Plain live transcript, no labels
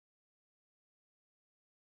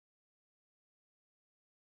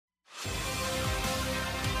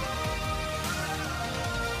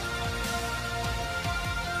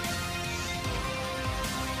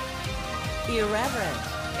Irreverent,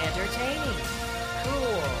 entertaining,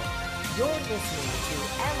 cool. You're listening to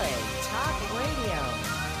LA Talk Radio.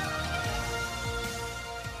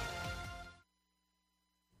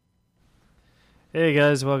 Hey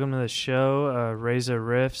guys, welcome to the show, Reza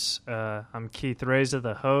Riffs. I'm Keith Reza,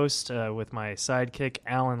 the host, with my sidekick,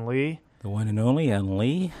 Alan Lee. The one and only Alan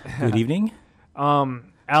Lee. Good evening.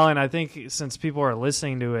 Alan, I think since people are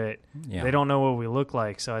listening to it, they don't know what we look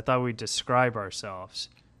like, so I thought we'd describe ourselves.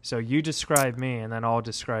 So you describe me, and then I'll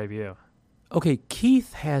describe you. Okay,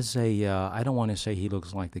 Keith has I don't want to say he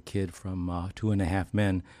looks like the kid from 2 1/2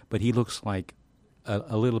 Men, but he looks like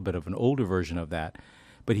a little bit of an older version of that.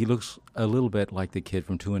 But he looks a little bit like the kid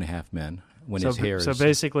from 2 1/2 Men when his hair is... So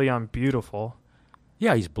basically I'm beautiful.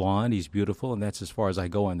 Yeah, he's blonde, he's beautiful, and that's as far as I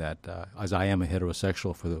go on that, as I am a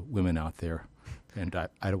heterosexual for the women out there. And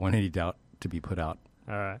I don't want any doubt to be put out.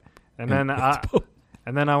 All right.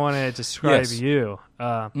 And then I want to describe you.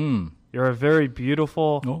 You're a very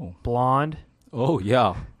beautiful blonde. Oh,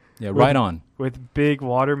 yeah. Yeah, right on. With big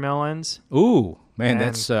watermelons. Ooh, man,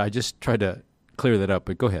 that's I just tried to clear that up,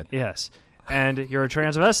 but go ahead. Yes. And you're a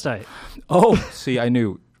transvestite. Oh, see, I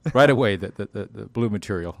knew right away that the blue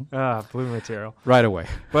material. Blue material. Right away.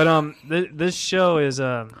 But this show is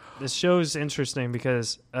interesting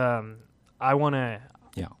because I want to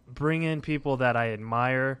bring in people that I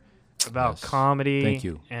admire about comedy Thank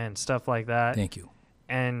you. And stuff like that. Thank you.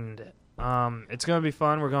 And it's going to be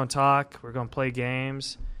fun. We're going to talk. We're going to play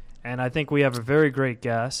games. And I think we have a very great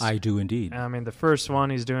guest. I do indeed. I mean, the first one,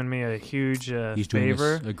 he's doing me a huge he's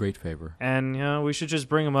favor. Doing us a great favor. And, we should just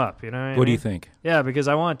bring him up, What do you think? Yeah, because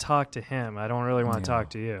I want to talk to him. I don't really want to talk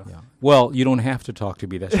to you. Yeah. Well, you don't have to talk to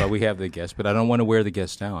me. That's why we have the guest. But I don't want to wear the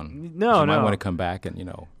guest down. No. I might want to come back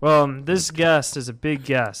and, Well, this guest is a big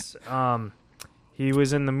guest. He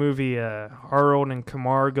was in the movie Harold and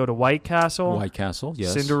Kumar Go to White Castle. White Castle,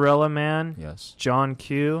 yes. Cinderella Man. Yes. John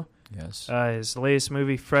Q. Yes. His latest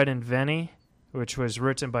movie, Fred and Vinny, which was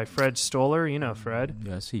written by Fred Stoller. You know Fred.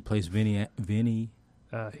 Yes, he plays Vinny.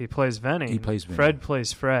 He plays Vinny. He plays Vinny. Fred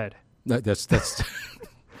plays Fred. That's thanks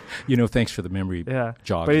for the memory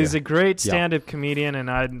jog. But he's a great stand-up comedian,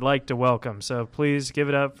 and I'd like to welcome. So please give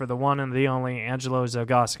it up for the one and the only Angelo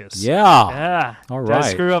Tsarouchas. Yeah. All right. Did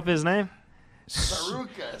I screw up his name?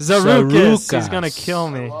 Tsarouchas. He's going to kill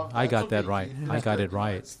me. I got that right. I got it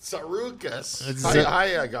right. Tsarouchas.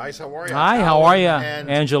 Hi, guys. How are you? Hi, how are you,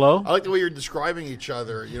 Angelo? I like the way you're describing each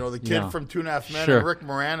other. The kid from 2 1/2 Men and Rick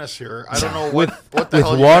Moranis here. I don't know what the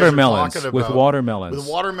hell you guys are talking about. With watermelons. With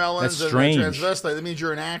watermelons That's strange. And transvestite. That means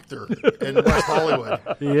you're an actor in West Hollywood.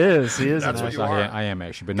 He is. That's what you are. I am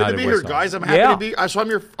actually, but Good not to be in here, West guys. I'm Hollywood. happy to be.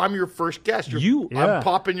 So I'm your first guest. I'm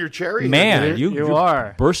popping your cherry. Man, you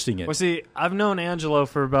are bursting it. Well, see, I've known Angelo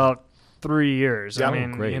for about 3 years. Yeah, I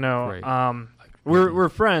mean, great. we're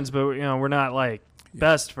friends, but we're not like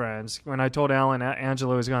best friends. When I told Alan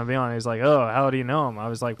Angelo was going to be on, he was like, "Oh, how do you know him?" I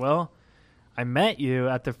was like, "Well, I met you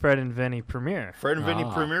at the Fred and Vinny premiere." Fred and Vinny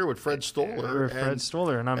premiere with Fred Stoller. Fred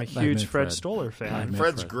Stoller, and I'm a huge Fred Stoller fan. And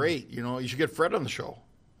Fred's great. You should get Fred on the show.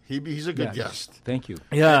 He's a good guest. Thank you.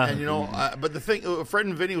 Yeah, and but the thing, Fred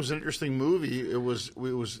and Vinny was an interesting movie. It was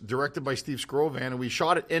directed by Steve Skrovan, and we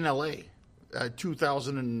shot it in L.A.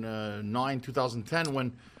 2009, 2010,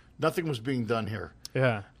 when nothing was being done here.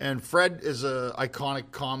 Yeah. And Fred is an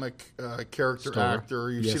iconic comic character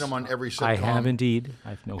actor. You've seen him on every sitcom. I have indeed.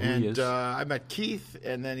 I know who he is. And I met Keith,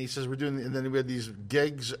 and then he says and then we had these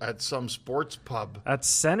gigs at some sports pub. At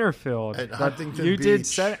Centerfield. At Huntington you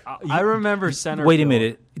Beach. Did I remember Centerfield. Wait a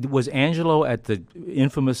minute. Was Angelo at the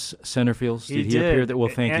infamous Centerfields? He did he appear there? Well,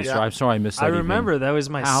 thank you, sir. I'm sorry I missed that. I remember. That was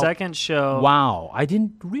my second show. Wow. I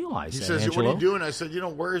didn't realize that, Angelo. He says, "What are you doing?" I said,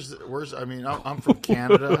 where's I mean, I'm from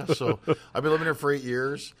Canada, so I've been living here for 8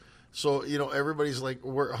 years. So, everybody's like,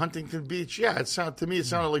 we're Huntington Beach. Yeah, it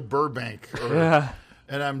sounded like Burbank.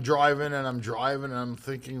 And I'm driving, and I'm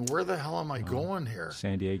thinking, where the hell am I going here?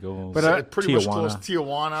 San Diego. But pretty much close to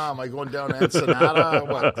Tijuana. Am I going down to Ensenada?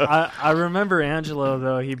 What? I remember Angelo,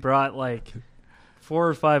 though. He brought, 4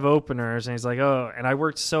 or 5 openers, and he's like, "Oh," and I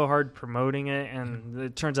worked so hard promoting it, and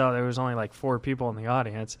it turns out there was only 4 people in the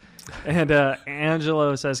audience. And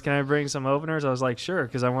Angelo says, "Can I bring some openers?" I was like, "Sure,"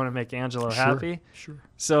 because I want to make Angelo happy. Sure.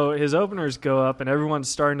 So his openers go up, and everyone's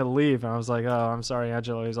starting to leave, and I was like, "Oh, I'm sorry,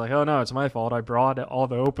 Angelo." He's like, "Oh no, it's my fault. I brought all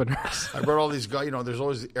the openers." I brought all these guys. There's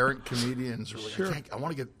always the errant comedians. I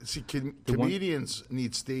want to comedians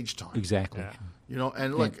need stage time. Exactly. Yeah.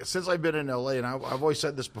 And look, since I've been in L.A., and I've always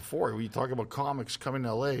said this before, when you talk about comics coming to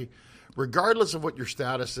L.A., regardless of what your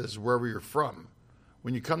status is, wherever you're from,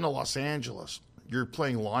 when you come to Los Angeles, you're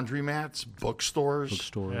playing laundromats,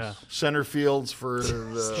 bookstores, Yeah. center fields for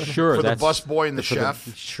the bus boy and the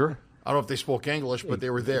chef. Sure. I don't know if they spoke English, but they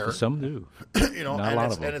were there. Some do. You know, Not a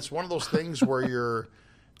lot of them. and it's one of those things where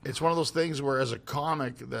as a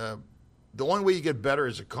comic, the only way you get better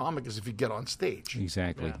as a comic is if you get on stage.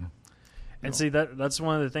 Exactly. Yeah. And see, that's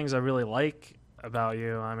one of the things I really like about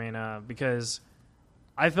you. I mean, because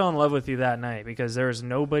I fell in love with you that night because there was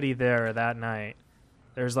nobody there that night.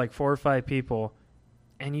 There's like 4 or 5 people,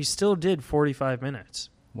 and you still did 45 minutes.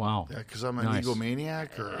 Wow. Yeah, because I'm an Nice.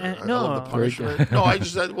 egomaniac, or I no. love the punishment. No, I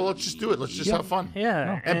just said, well, let's just do it. Let's just have fun.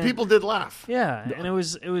 Yeah. And people did laugh. Yeah, and it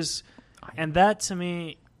was, and that to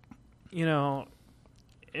me, you know,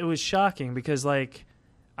 it was shocking because like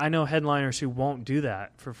I know headliners who won't do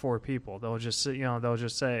that for 4 people. They'll just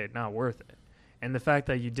say not worth it. And the fact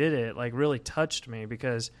that you did it like really touched me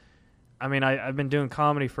because, I mean, I've been doing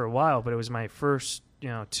comedy for a while, but it was my first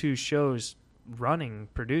 2 shows running,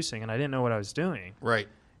 producing, and I didn't know what I was doing. Right.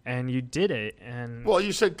 And you did it, and well,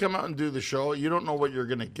 you said come out and do the show. You don't know what you're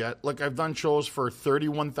going to get. Like I've done shows for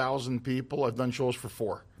 31,000 people. I've done shows for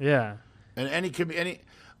 4. yeah, And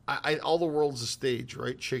all the world's a stage,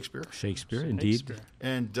 right? Shakespeare. Indeed.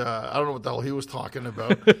 And I don't know what the hell he was talking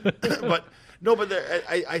about, but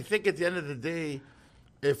I think at the end of the day,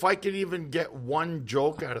 if I can even get one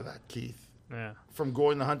joke out of that, Keith, yeah, from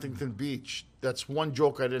going to Huntington Beach, that's one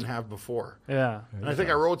joke I didn't have before. yeah, And I think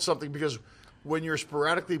I wrote something because when you're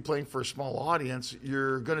sporadically playing for a small audience,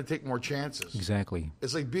 you're going to take more chances. Exactly.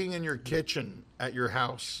 It's like being in your kitchen at your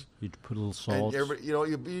house. You put a little And salt.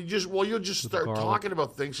 you'll just start garlic. talking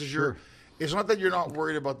about things because it's not that you're not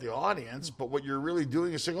worried about the audience, but what you're really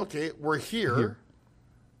doing is saying, okay, we're here.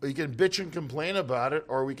 You can bitch and complain about it,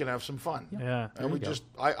 or we can have some fun. yeah. And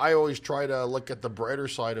I always try to look at the brighter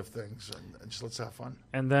side of things and just let's have fun.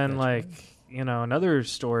 And then another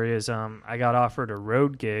story is I got offered a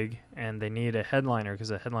road gig and they needed a headliner because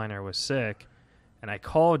the headliner was sick, and I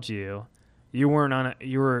called you. You weren't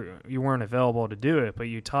you weren't available to do it, but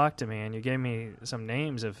you talked to me and you gave me some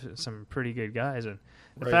names of some pretty good guys. And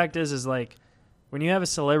the fact is like when you have a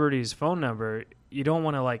celebrity's phone number, you don't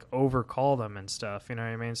want to like overcall them and stuff. You know what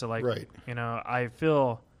I mean? So like, I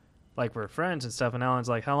feel like we're friends and stuff. And Alan's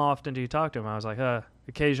like, how often do you talk to him? I was like,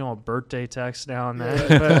 occasional birthday text now and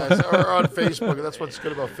then. Or on Facebook. That's what's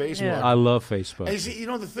good about Facebook. Yeah. I love Facebook. And you see,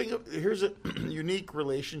 the thing, here's a unique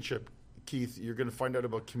relationship, Keith, you're going to find out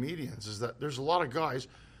about comedians, is that there's a lot of guys,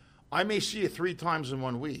 I may see you 3 times in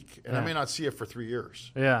 1 week, and I may not see you for 3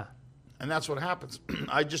 years. Yeah. And that's what happens.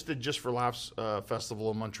 I just did Just for Laughs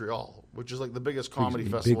festival in Montreal, which is like the biggest comedy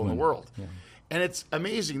festival in the world. Yeah. And it's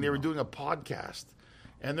amazing. They were doing a podcast,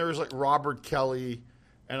 and there was like Robert Kelly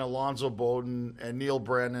and Alonzo Bowden and Neil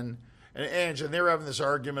Brennan and Ange, and they were having this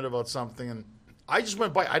argument about something. And I just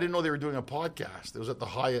went by. I didn't know they were doing a podcast. It was at the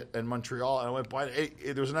Hyatt in Montreal. And I went by. Hey,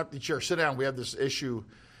 there was an empty chair. Sit down. We have this issue.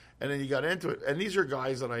 And then you got into it. And these are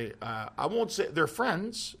guys that I won't say, they're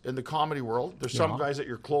friends in the comedy world. There's some guys that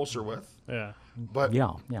you're closer with. Yeah. But,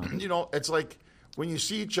 yeah. It's like when you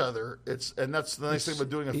see each other, and that's the nice thing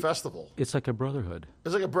about doing a festival. It's like a brotherhood.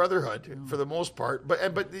 It's like a brotherhood for the most part. But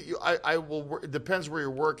I will, it depends where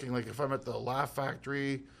you're working. Like if I'm at the Laugh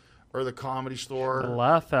Factory or the Comedy Store. The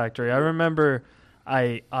Laugh Factory. I remember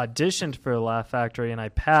I auditioned for the Laugh Factory and I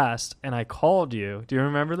passed and I called you. Do you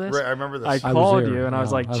remember this? Right, I remember this. I called there. you and I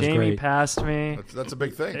was like, that was Jamie great. passed me. That's a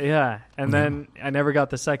big thing. Yeah. And then I never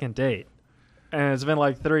got the second date. And it's been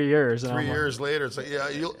like 3 years. 3 years later, it's like,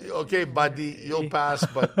 okay, buddy, you'll pass,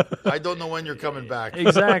 but I don't know when you're coming back.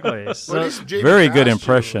 Exactly. So, at least Jamie very good passed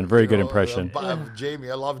impression. you, Very good impression.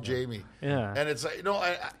 Jamie, I love Jamie. Yeah. And it's like,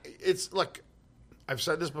 it's look, I've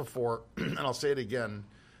said this before, and I'll say it again.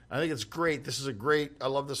 I think it's great. I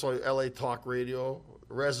love this LA Talk Radio.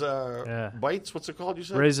 Reza Bites, what's it called? You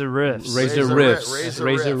said Razor Riffs. Razor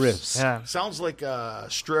Riffs. Yeah. Sounds like a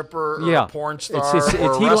stripper or a porn star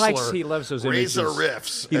or a wrestler. He loves those images. Razor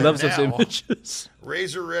Riffs. He loves those images.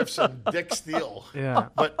 Razor Riffs and Dick Steele. Yeah.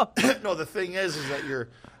 But no, the thing is that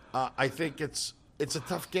I think it's a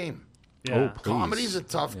tough game. Yeah. Comedy's a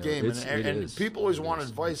tough game, it and is. people always want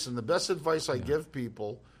advice, and the best advice I give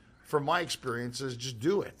people, from my experience, is just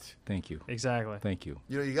do it. Thank you. Exactly. Thank you.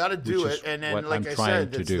 You got to do Which it, is and then what like I'm I trying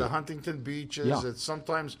said, to it's do. the Huntington Beaches. Yeah. It's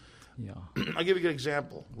sometimes. Yeah. I'll give you a good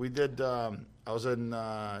example. We did. I was in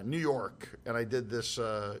New York, and I did this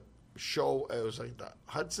show. It was like the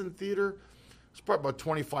Hudson Theater. It's probably about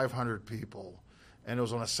 2,500 people, and it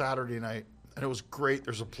was on a Saturday night, and it was great.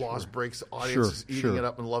 There's applause breaks. The audience is eating it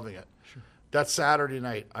up and loving it. Sure. That Saturday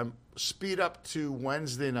night, I'm speed up to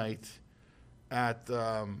Wednesday night at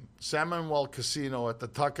San Manuel Casino at the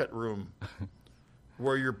Tucket Room,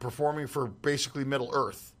 where you're performing for basically Middle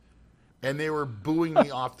Earth. and they were booing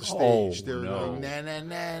me off the stage. Oh, They were no. going, nah, nah,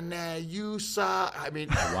 nah, nah, you suck. I mean,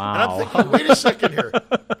 Wow. and I'm thinking, wait a second here.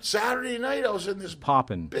 Saturday night, I was in this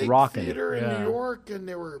Popping, big rocking. theater in Yeah. New York, and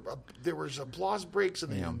there was applause breaks,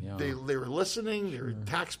 and Yeah. they were listening. They were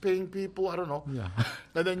tax-paying people. I don't know. Yeah.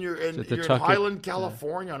 And then you're in the you're in Tucker- Highland,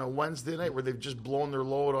 California, on a Wednesday night where they've just blown their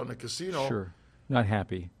load on the casino. Sure. Not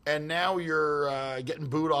happy. And now you're getting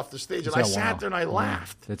booed off the stage. And Yeah, I sat wow. there and I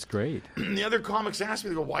laughed. That's great. And the other comics asked me,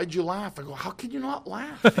 they go, "Why'd you laugh?" I go, "How can you not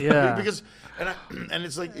laugh?" Yeah. Because and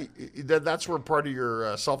it's like that's where part of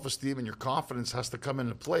your self-esteem and your confidence has to come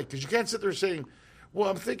into play, because you can't sit there saying, "Well,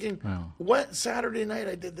 I'm thinking, Wow. what Saturday night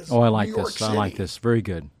I did this." Oh, I in like New York this. City. I like this. Very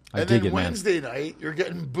good. I And dig then it, man. Wednesday night, you're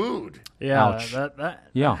getting booed. Yeah, Ouch. that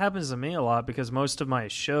Yeah. happens to me a lot because most of my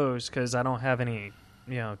shows, because I don't have any,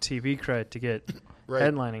 TV credit to get Right.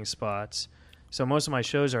 headlining spots, so most of my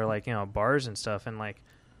shows are like bars and stuff. And like,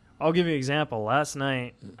 I'll give you an example. Last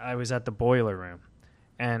night I was at the Boiler Room,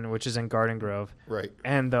 which is in Garden Grove, Right,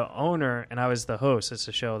 and the owner and I was the host. It's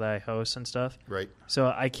a show that I host and stuff. right. So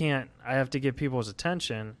I have to get people's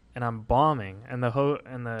attention, and I'm bombing. And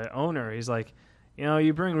the owner, he's like,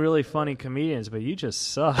 you bring really funny comedians, but you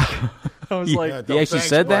just suck. I was like, Yeah, He actually thanks,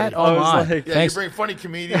 said that? buddy. Oh, I was my. like- Yeah, Thanks. you bring funny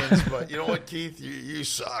comedians, but you know what, Keith? You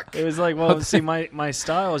suck. it was like, well, see, my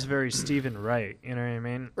style is very Stephen Wright. You know what I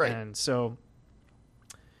mean? Right. And so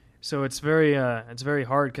it's very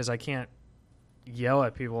hard because I can't yell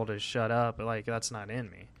at people to shut up. Like, that's not in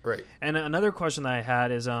me. Right. And another question that I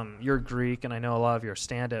had is, you're Greek, and I know a lot of your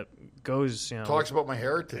stand-up goes, Talks about my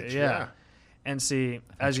heritage. Yeah. And see,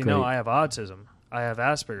 That's as you know, great. I have autism. I have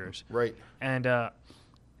Asperger's. Right. And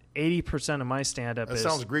 80% of my stand-up That is...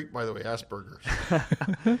 sounds Greek, by the way,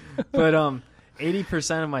 Asperger's. But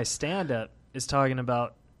 80% of my stand-up is talking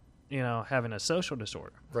about, having a social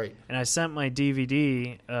disorder. Right. And I sent my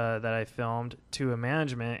DVD that I filmed to a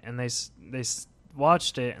management, and they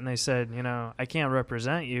watched it, and they said, I can't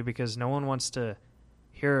represent you because no one wants to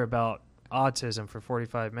hear about autism for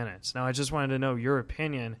 45 minutes. Now, I just wanted to know your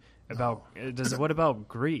opinion about what about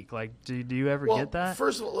Greek? Like, do you ever get that?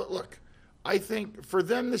 First of all, look, I think for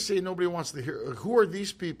them to say nobody wants to hear, who are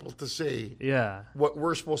these people to say Yeah, what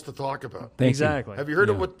we're supposed to talk about? Thank you. exactly. Have you heard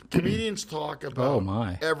of what comedians talk about? Oh,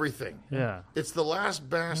 my. Everything. Yeah. It's the last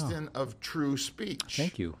bastion of true speech.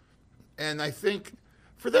 Thank you. And I think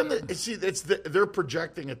for them, they're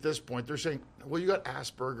projecting at this point. They're saying, well, you got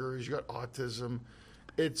Asperger's, you got autism.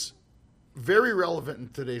 It's very relevant in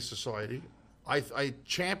today's society. I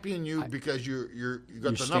champion you because you got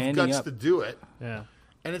enough standing guts up. to do it. Yeah.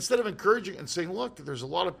 And instead of encouraging and saying, look, there's a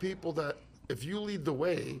lot of people that if you lead the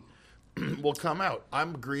way, will come out.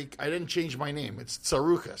 I'm Greek. I didn't change my name. It's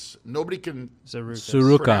Tsarouchas. Nobody can. Tsarouchas.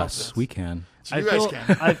 Pronounce Surukas. it. We can. So you guys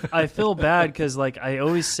can. I feel bad because like I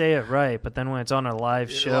always say it right, but then when it's on a live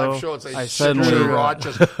show, Live show, it's like I suddenly-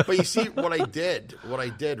 Tsarouchas. But you see, what I did,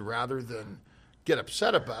 rather than get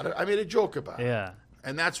upset about it, I made a joke about it. yeah,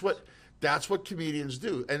 And that's what comedians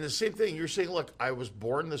do. And the same thing, you're saying, look, I was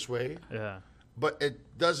born this way, yeah, but it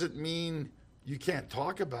doesn't mean you can't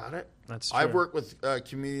talk about it. That's I've true. worked with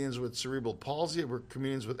comedians with cerebral palsy. I've worked with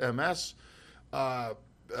comedians with MS.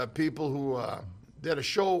 People who they had a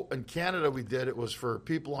show in Canada we did. It was for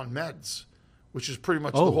people on meds, which is pretty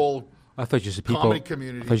much the whole I thought you said people. comedy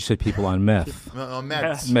community. I thought you said people on meth.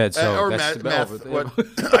 Meds. Meds, so or that's meth. the- meth.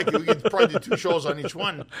 oh, What, like, we could probably do 2 shows on each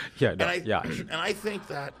one. Yeah, no, and yeah. And I think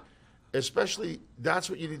that, especially, that's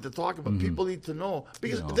what you need to talk about. Mm-hmm. People need to know.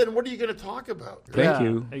 Because then what are you going to talk about? Thank Yeah,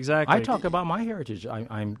 you. exactly. I talk about my heritage.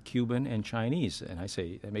 I'm Cuban and Chinese, and I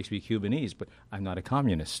say that makes me Cubanese, but I'm not a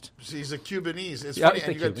communist. See, he's a Cubanese. It's Yeah, funny. it's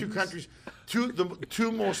And you a got 2 Cubanese. countries, the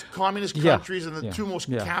 2 most communist Yeah, countries and the yeah, 2 most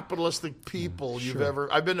yeah. capitalistic people you've Sure.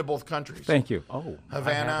 ever. I've been to both countries. Thank you. Oh,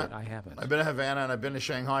 Havana. I haven't. I've been to Havana and I've been to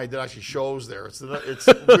Shanghai. I did actually shows there. It's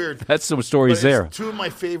weird. That's some But stories it's there. 2 of my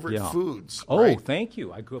favorite Yeah. foods. Oh, right? thank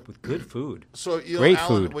you. I grew up with good food. So you know, Great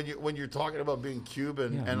Alan, food. when you're talking about being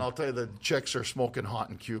Cuban, Yeah. and I'll tell you, the chicks are smoking hot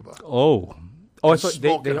in Cuba. Oh, I thought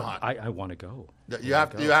Smoking they hot. I want to go. You have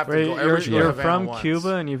to Wait, go. Everybody go to you're Havana from once.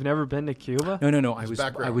 Cuba and you've never been to Cuba? No. I was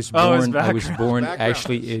background. Oh, his born. I was background. born Background.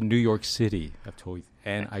 actually in New York City. I've told you,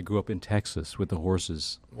 and I grew up in Texas with the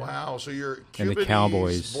horses. Wow, so you're And the Cubanese,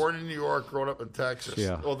 Cowboys. born in New York, grown up in Texas.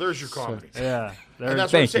 Yeah. Well, there's your comedy. Yeah. And that's what I'm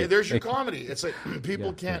Thank saying. you. There's your Thank you. comedy. It's like people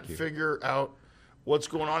Yeah, can't thank you. figure out what's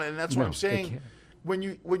going on, and that's what No, I'm they saying. can't. When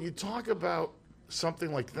you talk about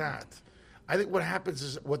something like that, I think what happens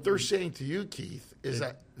is what they're saying to you, Keith, is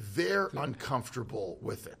that they're uncomfortable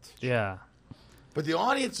with it. Yeah. But the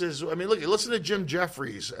audience is, I mean, listen to Jim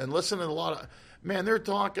Jeffries and listen to a lot of, Man, they're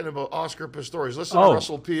talking about Oscar Pistorius. Listen Oh. to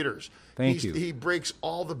Russell Peters. Thank you. He breaks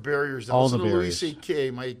all the barriers down. All Listen the to Louis barriers.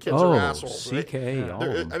 C.K. My kids Oh, are assholes. Right? CK. all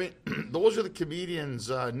of them. I mean, those are the comedians,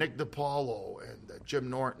 Nick DiPaolo and Jim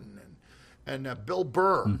Norton and Bill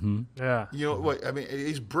Burr. Yeah. You know what? I mean,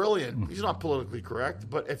 he's brilliant. He's not politically correct,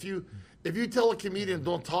 but if you tell a comedian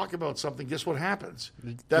don't talk about something, guess what happens?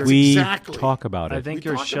 That's we exactly. talk about it. I think We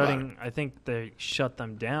you're talk about shutting. I think they shut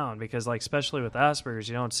them down because, like, especially with Asperger's,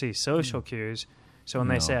 you don't see social cues. So when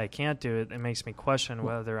they say I can't do it, it makes me question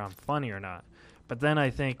whether I'm funny or not. But then I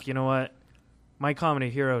think, you know what? My comedy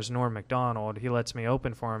hero is Norm Macdonald. He lets me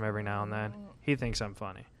open for him every now and then. He thinks I'm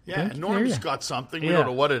funny. Yeah, and Norm's got something. We Yeah. don't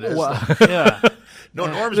know what it is. Yeah. No,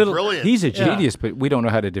 Norm's brilliant. He's a genius, but we don't know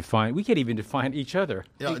how to define. We can't even define each other.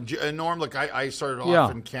 Yeah, and Norm, look, I started off Yeah.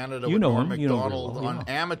 in Canada You with know Norm him. You know him very Macdonald well, on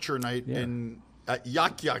yeah. amateur night at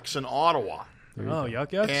Yuck Yucks in Ottawa. Oh,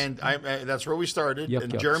 yuck yucks. And that's where we started. Yuck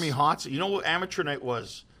and Yucks. Jeremy Hotz, you know what amateur night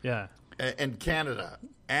was Yeah. in Canada?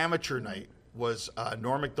 Amateur night was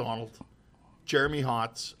Norm Macdonald, Jeremy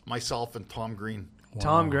Hotz, myself, and Tom Green.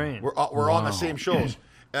 Tom Green. We're on the same shows.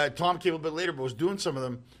 Tom came a bit later, but was doing some of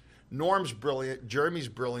them. Norm's brilliant. Jeremy's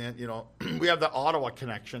brilliant. You know, we have the Ottawa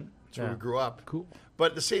connection. That's where we grew up. Cool.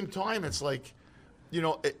 But at the same time, it's like, you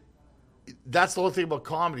know, that's the whole thing about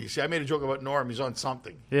comedy. See, I made a joke about Norm. He's on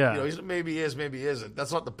something. Yeah. You know, maybe he is, maybe he isn't.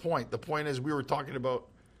 That's not the point. The point is we were talking about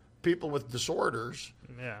people with disorders.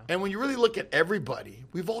 Yeah. And when you really look at everybody,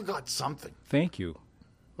 we've all got something. Thank you.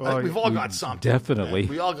 Well, We've all got something. definitely.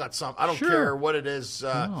 We all got something. I don't Sure. care what it is.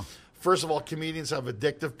 First of all, comedians have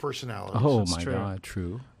addictive personalities. Oh That's my true. God,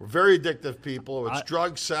 true. We're very addictive people. It's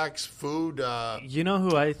drugs, sex, food. You know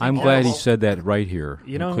who I think? I'm glad he Horrible. said that right here.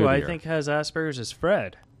 You know who Clear I here. think has Asperger's is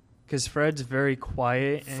Fred, because Fred's very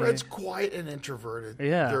quiet. And Fred's quiet and introverted.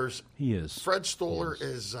 Yeah. There's He is. Fred Stoller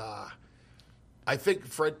is. I think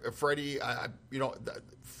Freddie.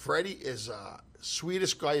 Freddie is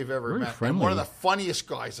sweetest guy you've ever Very met, and friendly. one of the funniest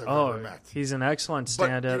guys I've ever met. He's an excellent But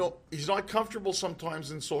stand-up. you know, he's not comfortable sometimes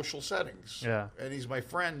in social settings. Yeah. and he's my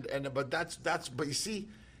friend. But that's. But you see,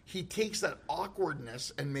 he takes that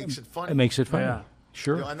awkwardness and makes it funny. It makes it funny. Yeah.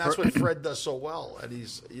 Sure. You know, and that's what Fred does so well. And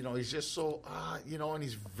he's just so, and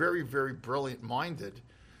he's very, very brilliant minded.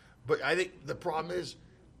 But I think the problem is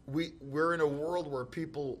we're in a world where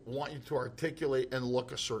people want you to articulate and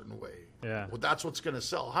look a certain way. Yeah. Well, that's what's going to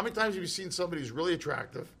sell. How many times have you seen somebody who's really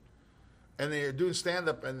attractive and they're doing stand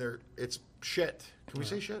up and it's shit? Can we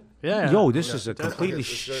say shit? yeah. Yo, this is a completely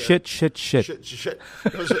shit. Shit.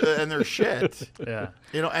 And they're shit. Yeah.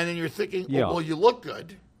 You know, and then you're thinking, Yeah. well, you look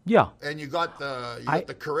good. Yeah. And you got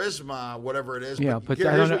the charisma, whatever it is. Yeah, but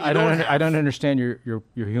here's what you don't have. I don't understand your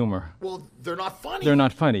humor. Well, they're not funny. They're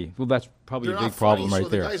not funny. Well, that's probably They're a not big problem funny, right so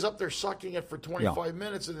there. the guy's up there sucking it for 25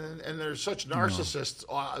 minutes, and they're such narcissists.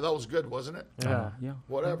 Oh, that was good, wasn't it? Yeah. Yeah.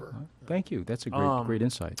 Whatever. Thank you. That's a great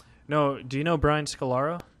insight. No, do you know Brian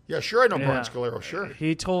Scalaro? Yeah, sure. I know Brian Yeah. Scalaro. Sure.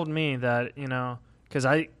 He told me that, because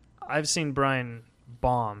I've seen Brian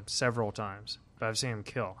bomb several times, but I've seen him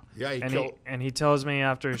kill. Yeah, and he tells me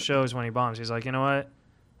after shows when he bombs, he's like, you know what?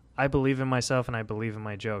 I believe in myself and I believe in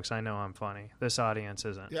my jokes. I know I'm funny. This audience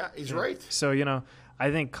isn't. Yeah, he's right. So,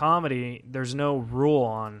 I think comedy, there's no rule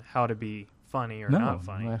on how to be funny or not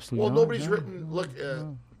funny. Absolutely Well, not. nobody's No. written. Look,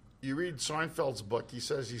 you read Seinfeld's book. He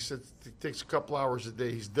says he takes a couple hours a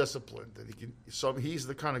day. He's disciplined, and he can. So he's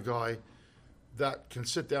the kind of guy that can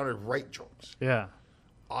sit down and write jokes. Yeah.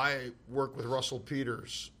 I work with Russell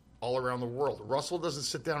Peters all around the world. Russell doesn't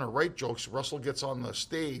sit down and write jokes. Russell gets on the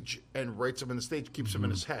stage and writes them in the stage, keeps them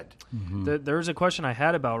in his head. There was a question I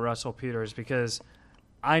had about Russell Peters because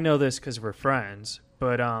I know this because we're friends,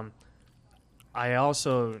 but I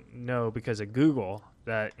also know because of Google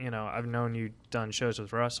that, I've known you done shows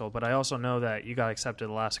with Russell, but I also know that you got accepted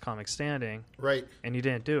the last comic standing Right. and you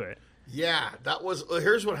didn't do it. Yeah, that was.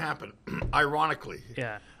 Here's what happened. Ironically,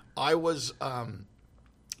 Yeah. I was.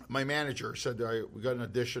 My manager said, "We got an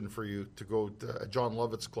audition for you to go to John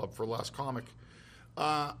Lovett's club for Last Comic."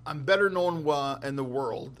 I'm better known in the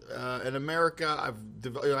world. In America, I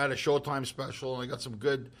had a Showtime special and I got some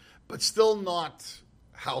good, but still not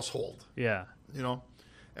household. Yeah.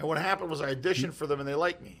 And what happened was I auditioned for them and they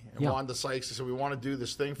liked me. And Yeah. Wanda Sykes, they said, "We want to do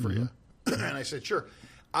this thing for you." And I said, "Sure."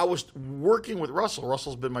 I was working with Russell.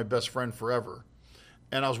 Russell's been my best friend forever.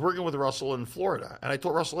 And I was working with Russell in Florida. And I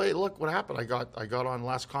told Russell, "Hey, look what happened. I got on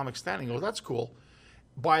Last Comic Standing." He goes, "That's cool."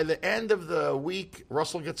 By the end of the week,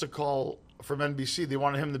 Russell gets a call from NBC. They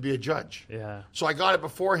wanted him to be a judge. Yeah. So I got it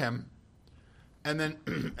before him. And then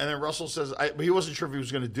Russell says, but he wasn't sure if he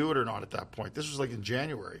was going to do it or not at that point. This was like in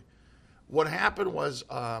January. What happened was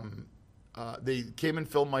they came and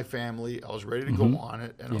filmed my family. I was ready to go on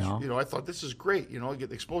it, and I was, I thought this is great. I get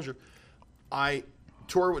the exposure. I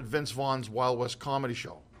tour with Vince Vaughn's Wild West Comedy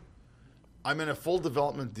Show. I'm in a full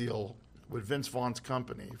development deal with Vince Vaughn's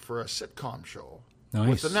company for a sitcom show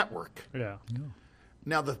with the network. Yeah.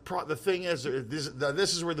 Now the thing is,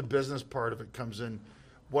 this is where the business part of it comes in.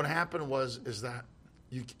 What happened is that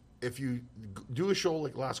if you do a show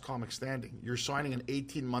like Last Comic Standing, you're signing an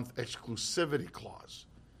 18-month exclusivity clause,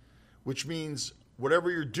 which means whatever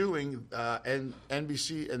you're doing, and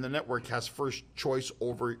NBC and the network has first choice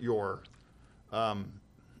over your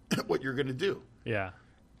what you're going to do. Yeah.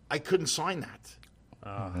 I couldn't sign that.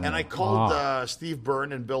 And I called Steve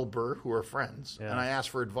Byrne and Bill Burr, who are friends, and I asked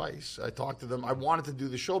for advice. I talked to them. I wanted to do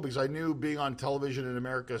the show because I knew being on television in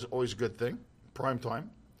America is always a good thing, prime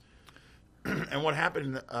time. And what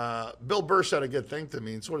happened, Bill Burr said a good thing to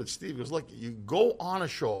me, and so did Steve. He goes, look, you go on a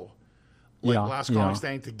show like Last Comic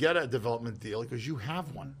Standing to get a development deal because you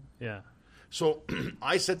have one. Yeah. So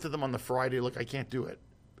I said to them on the Friday, look, I can't do it.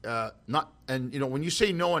 When you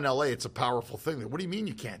say no in LA, it's a powerful thing. What do you mean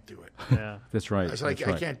you can't do it? Yeah, that's right. I said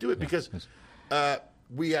I can't do it because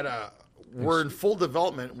we're in full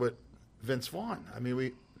development with Vince Vaughn. I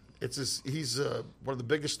mean, he's one of the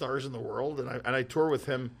biggest stars in the world, and I tour with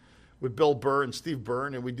him, with Bill Burr and Steve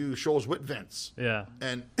Byrne, and we do shows with Vince. Yeah,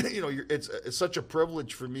 and it's such a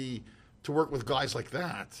privilege for me to work with guys like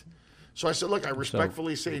that. So I said, look, I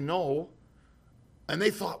respectfully say no. And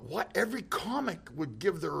they thought, what? Every comic would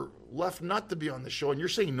give their left nut to be on the show, and you're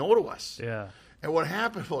saying no to us. Yeah. And what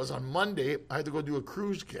happened was on Monday, I had to go do a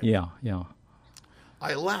cruise gig. Yeah.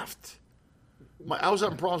 I left. I was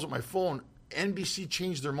having problems with my phone. NBC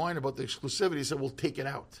changed their mind about the exclusivity. Said, we'll take it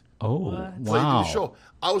out. Oh, what? So I do wow. the show.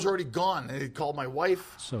 I was already gone, and they called my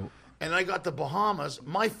wife. So, and I got to Bahamas.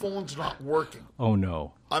 My phone's not working. oh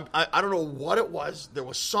no. I don't know what it was. There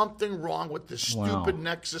was something wrong with this stupid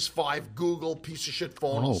Nexus 5 Google piece of shit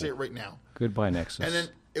phone. I'll say it right now. Goodbye, Nexus. And then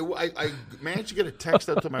I managed to get a text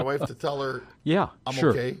out to my wife to tell her I'm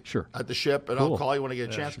okay at the ship, and I'll call you when I get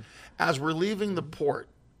a chance. Sure. As we're leaving the port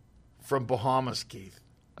from Bahamas, Keith,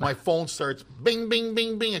 my phone starts bing, bing,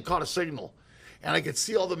 bing, bing. It caught a signal. And I could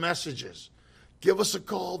see all the messages. Give us a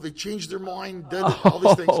call. They changed their mind. All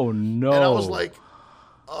these things. Oh, no. And I was like,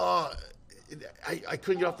 I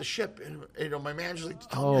couldn't get off the ship. And my manager's like,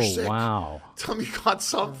 tell me you're sick. Wow. Tell me you got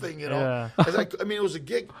something, Yeah. I mean, it was a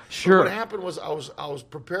gig. Sure. But what happened was I was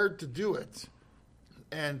prepared to do it.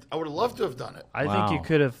 And I would have loved to have done it. I think you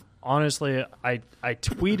could have, honestly, I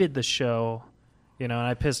tweeted the show, and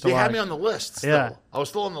I pissed a lot. They had me on the list still. Yeah. I was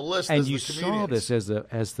still on the list And as you the comedians. saw this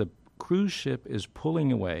as the cruise ship is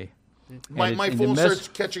pulling away. My phone starts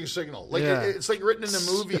catching signal. Like it's like written in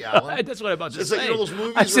the movie, Alan. That's what I'm about to It's say. like those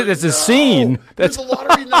movies. I said where, that's a scene. That's the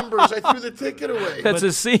lottery numbers. I threw the ticket away. That's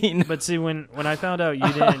a scene. But see, when I found out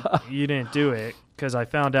you didn't do it, because I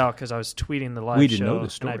found out because I was tweeting the live We show, didn't know the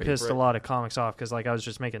story. and I pissed a lot of comics off because I was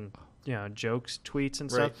just making jokes, tweets,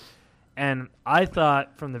 and stuff. And I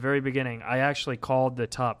thought from the very beginning, I actually called the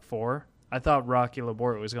top 4. I thought Rocky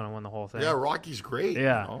Labort was going to win the whole thing. Yeah, Rocky's great.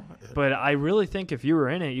 Yeah, but I really think if you were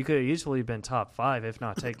in it, you could have easily been top 5, if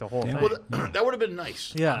not take the whole thing. Well, that would have been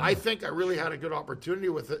nice. Yeah. I think I really had a good opportunity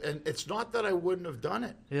with it, and it's not that I wouldn't have done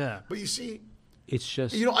it. Yeah. But you see, It's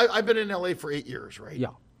just I've been in LA for 8 years, right? yeah.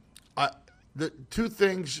 The two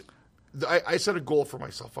things. I set a goal for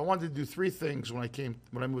myself. I wanted to do 3 things when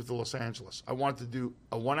I moved to Los Angeles. I wanted to do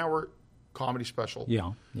a 1-hour comedy special.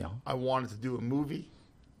 Yeah. I wanted to do a movie,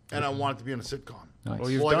 and I wanted to be in a sitcom. Nice. Well,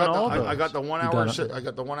 you've done all those. I got the 1 hour. You've done it. I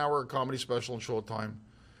got the 1 hour comedy special on Showtime.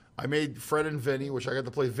 I made Fred and Vinny, which I got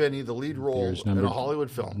to play Vinny, the lead role There's in a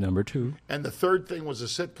Hollywood film. Number 2. And the third thing was a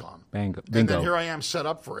sitcom. Bingo. And then here I am set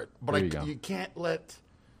up for it. But There you go. you can't let,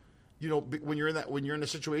 when you're in a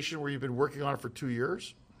situation where you've been working on it for 2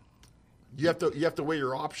 years, you have to weigh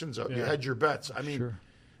your options out. You hedge your bets. I mean,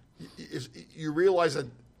 you realize that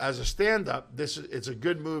as a stand-up, it's a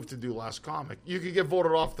good move to do Last Comic. You could get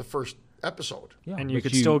voted off the first episode. Yeah, And you but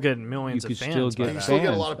could still get millions of fans. still by get You that. still get a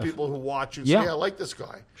fans. lot of people who watch and say, Yeah. I like this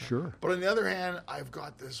guy. Sure. But on the other hand, I've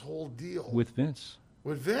got this whole deal With Vince.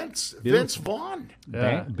 with Vince. Beautiful. Vince Vaughn.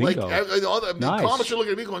 Yeah. Bingo. The Nice. comics are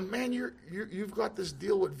looking at me going, man, you've got this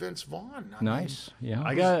deal with Vince Vaughn. I mean, Nice. Yeah.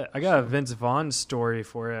 I got a Vince Vaughn story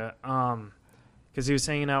for you. Because he was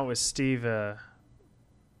hanging out with Steve.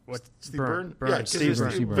 What? Steve Byrne? Byrne. Yeah, because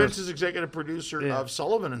Steve Byrne. Vince is executive producer of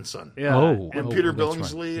Sullivan and Son. Yeah. Oh, And oh, Peter that's right.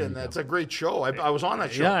 Billingsley, There and you that's go. a great show. I was on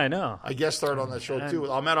that show. Yeah, I know. I guest starred on that show too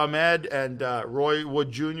with Ahmed and Roy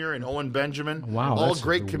Wood Jr. and Owen Benjamin. Wow, all that's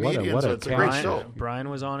great what a- comedians. what a So it's a great cast. show. Brian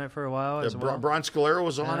was on it for a while as well. Brian Scalera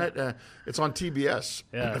was on it. It's on TBS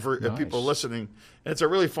for Nice. people listening. And it's a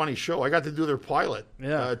really funny show. I got to do their pilot.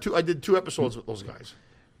 Yeah. I did 2 episodes with those guys.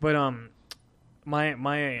 But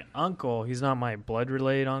my uncle, he's not my blood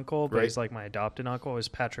related uncle, but Right. he's like my adopted uncle, is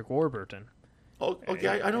Patrick Warburton. Oh,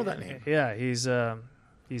 okay. I know that name. Yeah, he's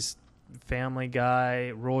Family Guy,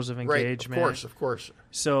 Rules of Engagement. Right, of course.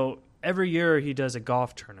 So every year he does a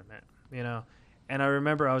golf tournament, you know. And I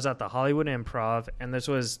remember I was at the Hollywood Improv, and this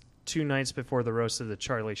was 2 nights before the roast of the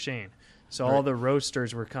Charlie Sheen. So all the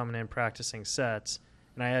roasters were coming in practicing sets,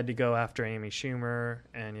 and I had to go after Amy Schumer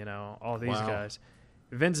and, you know, all these guys.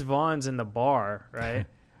 Vince Vaughn's in the bar, right?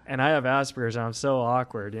 And I have Asperger's, and I'm so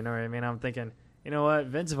awkward, you know what I mean? I'm thinking, you know what?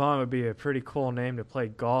 Vince Vaughn would be a pretty cool name to play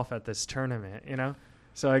golf at this tournament, you know?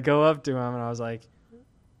 So I go up to him, and I was like,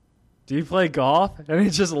 do you play golf? And he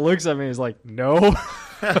just looks at me, he's like, no.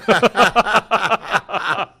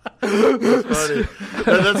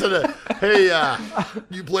 That's funny. Hey,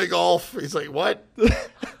 you play golf? He's like, what?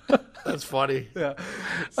 That's funny. Yeah.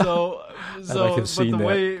 So like but seeing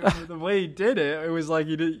the way he did it, it was like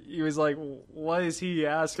he was like, why is he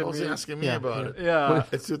asking What was me? he asking me about it? Yeah.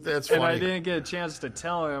 That's funny. And I didn't get a chance to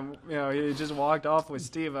tell him. You know, he just walked off with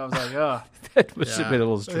Steve. I was like, oh. That was a Yeah. bit a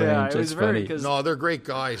little strange. Yeah, it That's was very funny. because No, they're great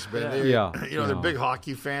guys, man. Yeah. Yeah. You know, they're Yeah. big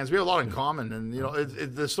hockey fans. We have a lot in common, and you know,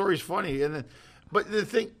 the story's funny. But the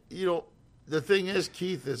thing, you know, the thing is,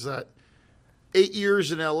 Keith, is that 8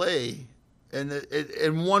 years in L.A. and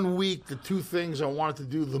in 1 week, the 2 things I wanted to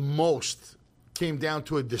do the most came down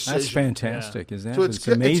to a decision. That's fantastic. Is that? So it's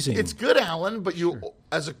good, amazing. It's good, Alan. But you,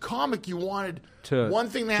 as a comic, you wanted To one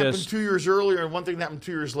thing that happened just- 2 years earlier and one thing that happened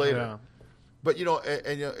 2 years later. Yeah. But you know,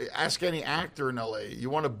 and you know, ask any actor in LA. You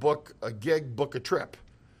want to book a gig, book a trip.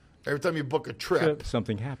 Every time you book a trip,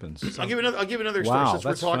 Something happens. I'll give you another story Wow, since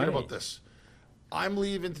we're that's talking funny. about this. I'm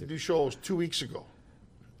leaving to do shows 2 weeks ago.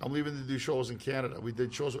 I'm leaving to do shows in Canada. We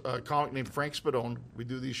did shows. A comic named Frank Spadone. We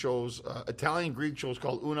do these shows, Italian Greek shows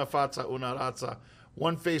called Una Fazza, Una Razza,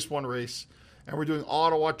 One Face, One Race, and we're doing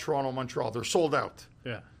Ottawa, Toronto, Montreal. They're sold out.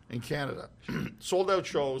 Yeah. In Canada, sold out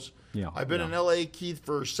shows. Yeah, I've been in LA, Keith,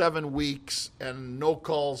 for 7 weeks, and no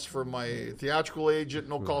calls from my theatrical agent,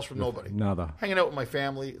 no calls from nobody. Nada. Hanging out with my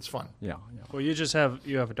family, it's fun. Yeah. Well, you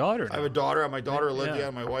have a daughter now. I have a daughter, my daughter Olivia, Yeah.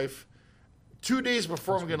 and my wife. 2 days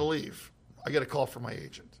before I'm going to leave, I get a call from my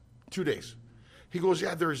agent. 2 days. He goes,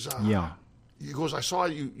 yeah, there's. Yeah. He goes, I saw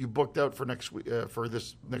you booked out for next week for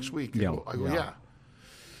this next week. Yeah, I go, yeah. yeah.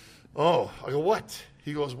 Oh, I go, what?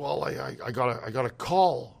 He goes, well, I got a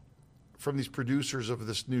call from these producers of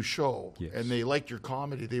this new show, Yes. and they like your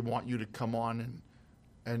comedy. They want you to come on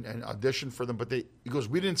and audition for them. But he goes,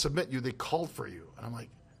 we didn't submit you. They called for you. And I'm like,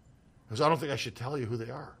 I don't think I should tell you who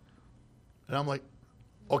they are. And I'm like,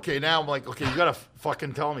 okay, now I'm like, okay, you got to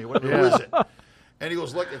fucking tell me. Who is it? And he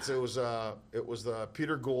goes, look, it was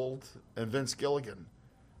Peter Gould and Vince Gilligan.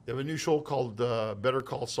 They have a new show called Better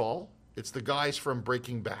Call Saul. It's the guys from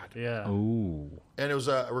Breaking Bad. Yeah. Ooh, And it was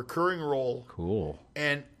a recurring role. cool.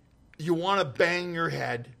 And you want to bang your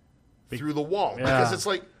head through the wall Yeah. because it's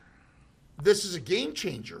like, this is a game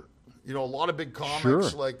changer. You know, a lot of big comics Sure.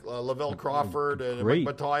 like Lavelle Crawford and Great-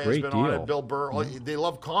 Mike Battaglia has great been on deal. it, Bill Burr. They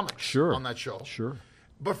love comics Sure. on that show. Sure.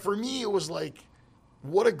 But for me, it was like,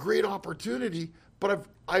 what a great opportunity. But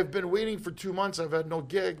I've been waiting for 2 months. I've had no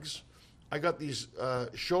gigs. I got these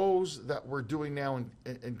shows that we're doing now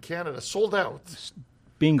in Canada sold out.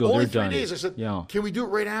 Bingo, Only they're 3 done. days. I said, yeah. can we do it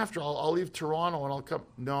right after? I'll leave Toronto and I'll come.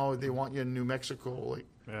 No, they want you in New Mexico. Like,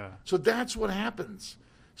 Yeah. so that's what happens.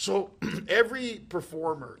 So every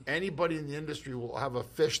performer, anybody in the industry will have a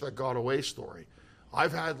fish that got away story.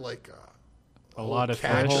 I've had like A lot of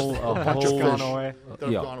catch fish. of- a catch of whole- fish gone away. that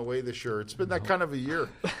have Yeah. gone away this year. It's been that kind of a year.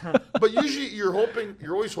 But usually you're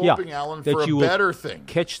always Yeah, hoping, Alan, that for you a will better thing.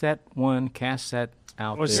 Catch that one, cast that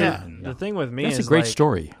out Well, see, there. the thing with me That's is a great like,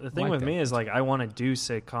 story. The thing I like with that. me is like I want to do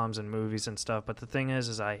sitcoms and movies and stuff, but the thing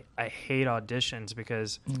is I hate auditions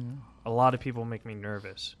because a lot of people make me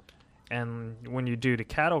nervous. And when you do the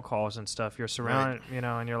cattle calls and stuff, you're surrounded, you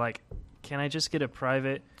know, and you're like, can I just get a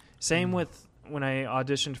private? Same with when I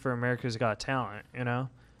auditioned for America's Got Talent, you know,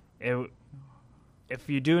 if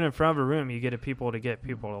you do it in front of a room, you get people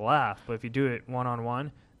to laugh. But if you do it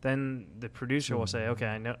one-on-one, then the producer will say,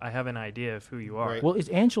 okay, I have an idea of who you are. Right. Well,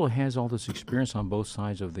 Angelo has all this experience on both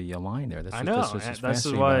sides of the line there. That's I what know, This is and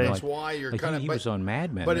fascinating. why- That's why you're like kind of. he was on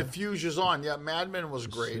Mad Men. But it fuses on. Yeah, Mad Men was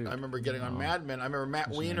great. Shoot. I remember getting on Mad Men. I remember Matt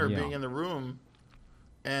Weiner yeah. being in the room,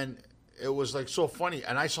 and it was like so funny.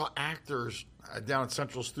 And I saw actors down at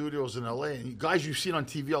Central Studios in L.A. And guys you've seen on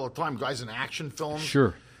TV all the time, guys in action films.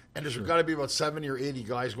 Sure. And there's got to be about 70 or 80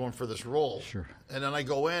 guys going for this role. Sure. And then I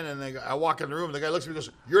go in and I walk in the room. And the guy looks at me and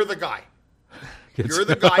goes, "You're the guy. You're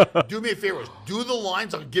the guy. Do me a favor. Do the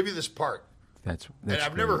lines. I'll give you this part." That's and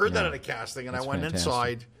I've never heard that at a casting. And That's I went fantastic.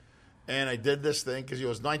 inside and I did this thing because it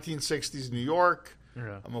was 1960s New York.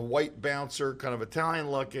 Yeah. I'm a white bouncer, kind of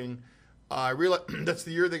Italian looking. I realized that's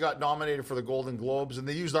the year they got nominated for the Golden Globes. And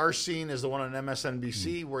they used our scene as the one on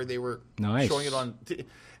MSNBC where they were Nice. showing it on.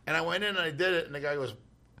 And I went in and I did it. And the guy goes,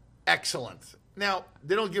 "Excellent." Now,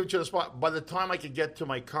 they don't give it to the spot. By the time I could get to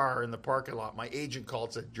my car in the parking lot, my agent called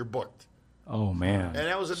and said, "You're booked." Oh man. And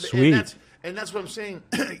that was sweet. and that's what I'm saying.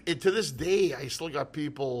 To this day, I still got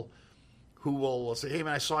people who will say, "Hey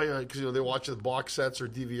man, I saw you," because they watch the box sets or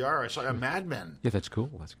DVR. "I saw you on Mad Men." Yeah, that's cool.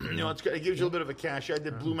 That's cool. It gives you a little bit of a cachet. I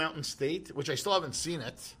did Blue Mountain State, which I still haven't seen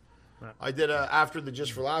it. I did after the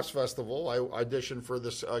Just for Laughs festival. I auditioned for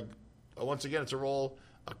this. Once again, it's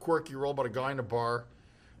a quirky role about a guy in a bar,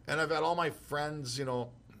 and I've had all my friends.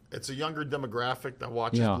 It's a younger demographic that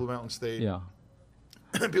watches Blue Mountain State. Yeah.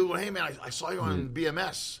 People go, "Hey man, I saw you on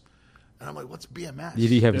BMS," and I'm like, "What's BMS?" Did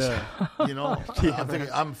he have I'm thinking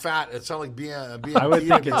I'm fat. It sounds like being I would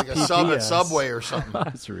think like a it's sub at PBS. Subway or something.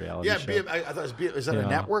 That's a reality Yeah, show. I thought it was is that a Yeah.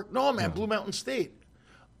 network? No, man, Blue Mountain State.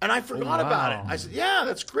 And I forgot Oh, about wow. it. I said, "Yeah,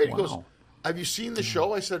 that's great." He goes, Wow. "Have you seen the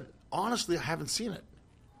show?" I said, "Honestly, I haven't seen it."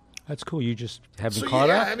 That's cool. You just haven't So caught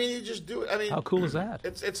yeah, up? I mean, you just do it. I mean, How cool is that?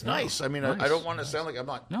 It's nice. I mean, Nice. I don't want to sound like I'm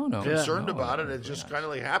not No. concerned Yeah, no, about it. It just kind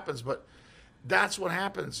of like happens, but that's what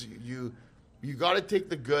happens. You got to take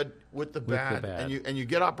the good with the bad, bad. and you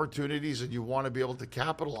get opportunities, and you want to be able to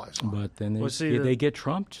capitalize on. But then Well, see, they get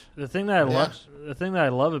trumped. The thing that Yes. the thing that I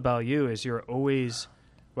love about you is you're always,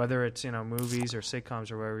 whether it's movies or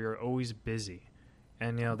sitcoms or whatever, you're always busy,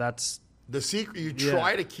 and that's The secret, you Yeah.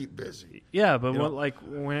 try to keep busy. yeah. But You know?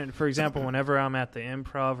 when, for example, whenever I'm at the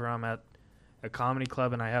Improv or I'm at a comedy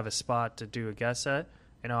club and I have a spot to do a guest set,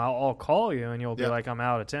 I'll call you and you'll be Yeah. like, I'm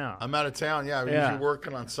out of town. I'm out of town. Yeah, I'm Yeah. usually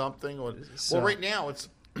working on something. So- Well, right now it's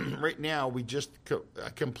right now we just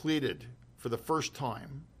completed for the first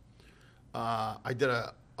time. I did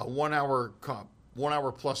a 1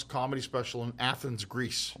 hour plus comedy special in Athens,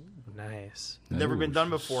 Greece. Nice. Never been done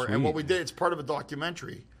before. And what sweet. we did, it's part of a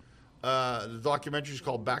documentary. The documentary is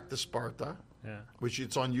called Back to Sparta, Yeah. which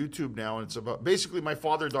it's on YouTube now, and it's about basically my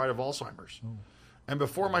father died of Alzheimer's. And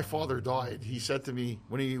before my father died, he said to me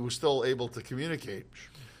when he was still able to communicate,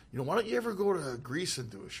 "Why don't you ever go to Greece and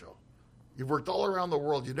do a show? You've worked all around the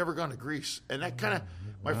world. You've never gone to Greece." And that kind of,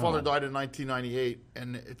 my father died in 1998,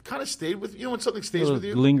 and it kind of stayed with when something stays with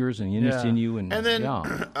you. Lingers and Yeah. in you. And And then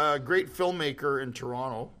yeah. a great filmmaker in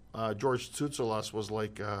Toronto, George Tsarouchas, was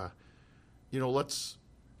like,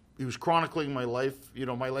 he was chronicling my life.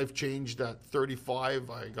 My life changed at 35.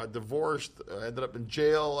 I got divorced. I ended up in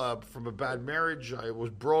jail from a bad marriage. I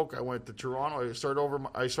was broke. I went to Toronto.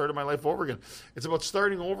 I started my life over again. It's about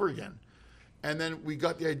starting over again. And then we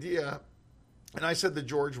got the idea, and I said to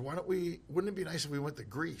George, wouldn't it be nice if we went to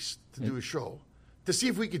Greece to do a show to see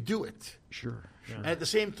if we could do it? Sure. And at the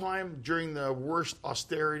same time, during the worst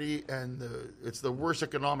austerity and it's the worst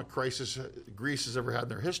economic crisis Greece has ever had in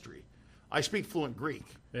their history. I speak fluent Greek.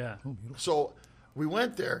 Yeah. So we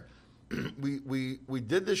went there. we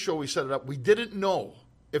did this show. We set it up. We didn't know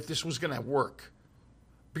if this was going to work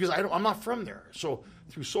because I'm not from there. So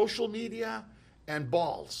through social media and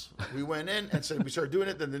balls, we went in and said we started doing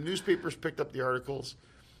it. Then the newspapers picked up the articles.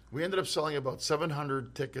 We ended up selling about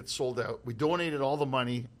 700 tickets, sold out. We donated all the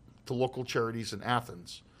money to local charities in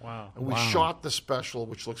Athens. Wow. And we shot the special,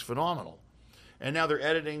 which looks phenomenal. And now they're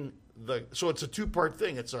editing so it's a two-part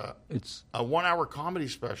thing. It's a 1 hour comedy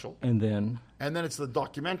special, And then and then it's the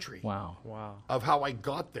documentary Wow. of how I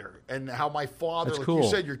got there and how my father. That's like cool. you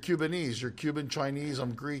said, you're Cubanese, you're Cuban Chinese.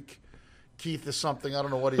 I'm Greek. Keith is something I don't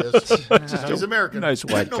know what he is. He's American. nice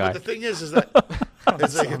white no, guy. but the thing is that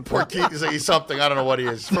poor Keith is like, he's something I don't know what he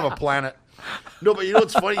is. He's from a planet. No, but you know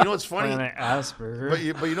what's funny? Planet Asperger.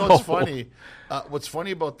 But you know what's funny? What's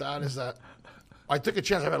funny about that is that I took a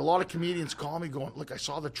chance. I've had a lot of comedians call me going, "Look, I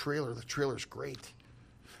saw the trailer. The trailer's great."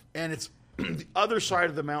 And it's the other side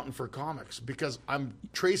of the mountain for comics because I'm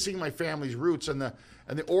tracing my family's roots and the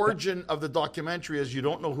origin of the documentary is you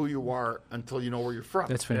don't know who you are until you know where you're from.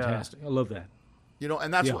 that's fantastic. I love that.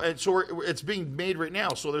 And that's and so it's being made right now.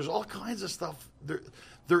 So there's all kinds of stuff.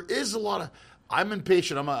 There is a lot of. I'm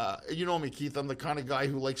impatient. You know me, Keith. I'm the kind of guy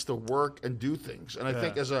who likes to work and do things. And I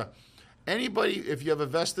think anybody, if you have a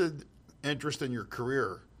vested interest in your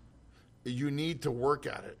career, you need to work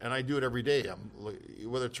at it. And I do it every day.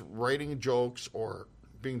 Whether it's writing jokes or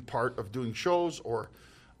being part of doing shows or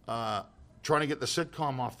trying to get the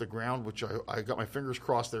sitcom off the ground, which I got my fingers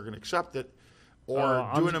crossed they're going to accept it. Or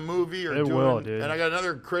doing a movie, dude. And I got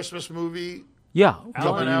another Christmas movie. Yeah,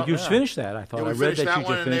 coming out. You finished that. I thought I read that you one, just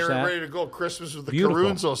and they finished were that. ready to go. Christmas with the Beautiful.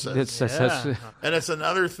 Carunzo said. And it's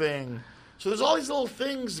another thing. So there's all these little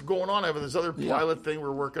things going on. I have this other pilot thing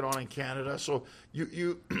we're working on in Canada. So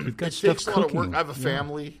it takes a lot of work. I have a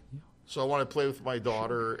family, so I want to play with my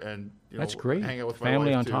daughter and that's great. Hang out with my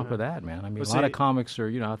family wife on too. top of that, man. I mean, a lot of comics are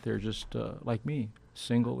out there just like me,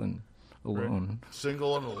 single and alone.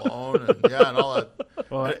 Single and alone, and all that.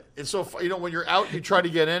 Well, and so when you're out, you try to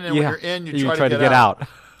get in, and when you're in, you try to get out.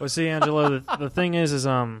 Well, see, Angelo, the thing is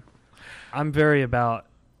I'm very about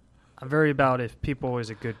if people is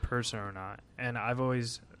a good person or not, and I've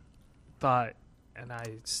always thought, and I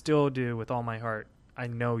still do with all my heart, I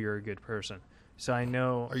know you're a good person. So I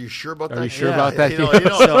know. Are you sure about that? Are you sure about that?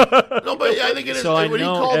 No, but I think it is. So I when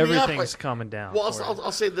know everything's coming down. Well,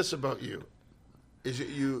 I'll say this about you: is that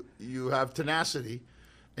you have tenacity,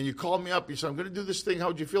 and you called me up. You said, "I'm going to do this thing. How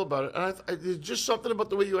would you feel about it?" And there's just something about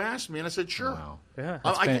the way you asked me, and I said, "Sure." Wow. Yeah.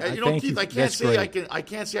 Keith, I can't say I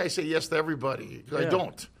can't say I say yes to everybody. I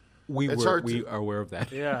don't. We are aware of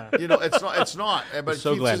that. Yeah. It's not. But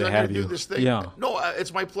so Keith glad says, to I'm have going to you. do this thing. Yeah. No,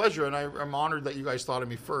 it's my pleasure, and I'm honored that you guys thought of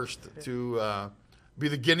me first to be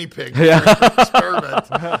the guinea pig for the experiment.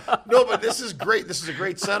 No, but this is great. This is a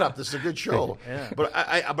great setup. This is a good show. Yeah. But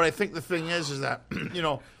I think the thing is that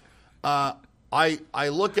I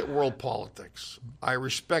look at world politics. I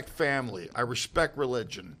respect family. I respect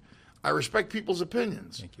religion. I respect people's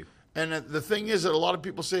opinions. Thank you. And the thing is that a lot of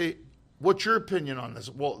people say, "What's your opinion on this?"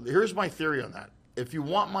 Well, here's my theory on that. If you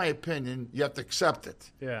want my opinion, you have to accept it.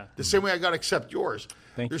 Yeah. The same way I got to accept yours.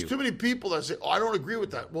 There's too many people that say, "Oh, I don't agree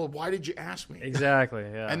with that." Well, why did you ask me? Exactly.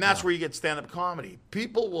 Yeah. And that's where you get stand-up comedy.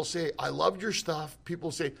 People will say, "I loved your stuff."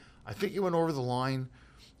 People say, "I think you went over the line."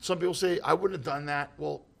 Some people say, "I wouldn't have done that."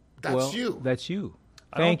 Well, that's you. That's you.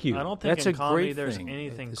 Thank you. I don't think that's in a comedy great there's thing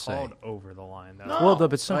anything to called say. over the line. Though. No. Well,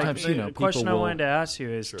 but sometimes the people question I will. wanted to ask you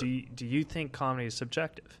is, Sure. do you think comedy is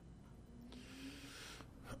subjective?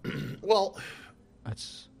 Well,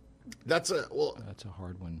 That's that's a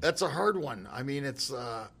hard one. That's a hard one. I mean,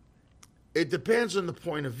 it depends on the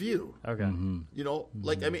point of view. Okay.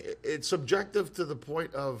 Like, I mean, it's subjective to the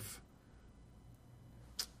point of,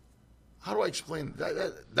 how do I explain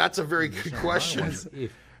that? That's a very good question.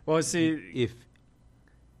 Well, see, If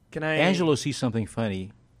can I Angelo sees something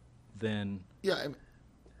funny, then Yeah, I mean,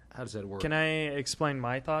 how does that work? Can I explain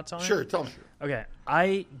my thoughts on it? sure, tell me. Okay,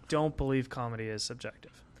 I don't believe comedy is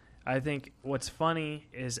subjective. I think what's funny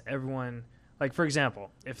is everyone, like, for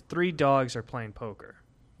example, if 3 dogs are playing poker,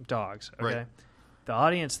 okay, Right. the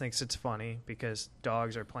audience thinks it's funny because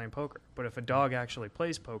dogs are playing poker. But if a dog actually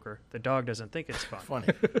plays poker, the dog doesn't think it's fun. Funny.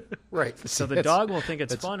 Right. So the dog will think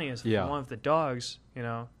it's funny if yeah. one of the dogs,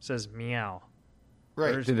 says meow.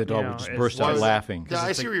 Right. There's- Then the dog you will know, just it's- burst why out is- laughing. Yeah, I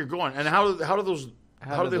it's see like- where you're going. And how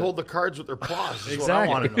do they hold the cards with their paws? Is what I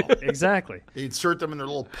want to know. Exactly. They insert them in their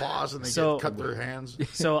little paws and they cut their hands.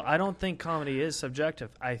 So I don't think comedy is subjective.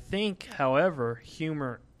 I think, however,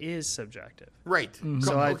 humor is subjective. Right.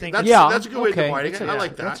 So I think- that's a good way of dividing it. I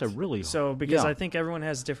like that. That's a really So because yeah. I think everyone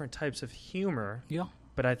has different types of humor, yeah.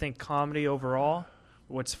 but I think comedy overall,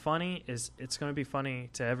 what's funny is it's going to be funny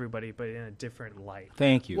to everybody, but in a different light.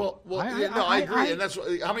 Thank you. Well, I agree. And that's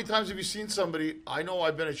how many times have you seen somebody? I know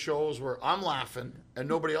I've been at shows where I'm laughing and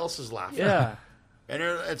nobody else is laughing. Yeah. And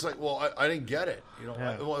it's like, well, I didn't get it.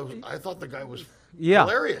 Yeah. I thought the guy was Yeah.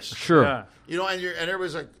 hilarious. Sure. Yeah. And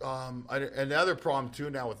everybody's like, and the other problem too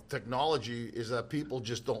now with technology is that people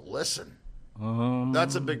just don't listen.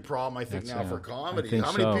 That's a big problem, I think, now for comedy. I think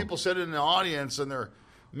How many so. people sit in the audience and they're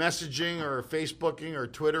messaging or Facebooking or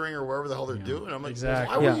Twittering or wherever the hell they're doing? I'm like,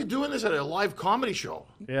 Exactly. why Yeah. were you doing this at a live comedy show?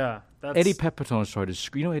 Yeah. That's, Eddie Pepitone started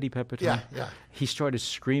screaming. You know Eddie Pepitone? Yeah, yeah. He started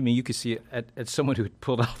screaming. You could see it at someone who had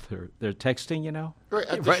pulled out their texting, Right,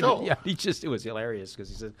 at the show. Yeah, it was hilarious because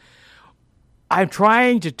he said, I'm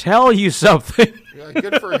trying to tell you something. Yeah,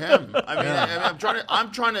 good for him. I mean,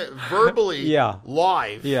 I'm trying to verbally Yeah.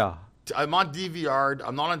 live. Yeah. I'm on DVR.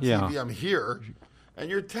 I'm not on TV. Yeah. I'm here, and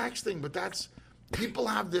you're texting. But people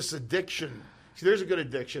have this addiction. See, there's a good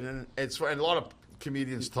addiction, and and a lot of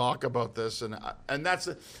comedians talk about this, and that's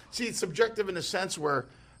it's subjective in the sense where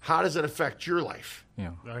how does it affect your life?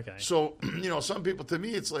 Yeah. Okay. So, some people, to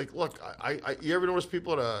me, it's like, look, you ever notice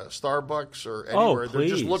people at a Starbucks or anywhere, they're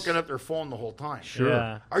just please. looking at their phone the whole time. Sure.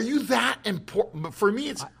 Yeah. Are you that important? But for me,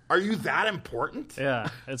 it's, are you that important? Yeah.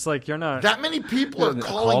 It's like you're not. That many people are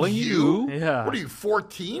calling you? Yeah. What are you,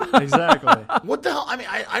 14? Exactly. What the hell? I mean,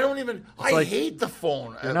 I don't even, I like hate the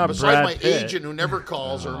phone. not Besides Brad my Pitt. agent who never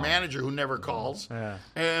calls or manager who never calls. Yeah.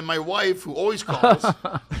 And my wife who always calls.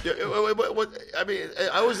 I mean, I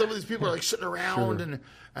always love when these people are like sitting around and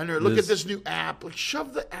they're look at this new app. Like,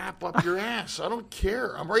 shove the app up your ass. I don't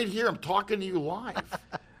care. I'm right here. I'm talking to you live.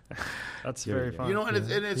 That's very funny.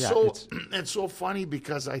 It's so funny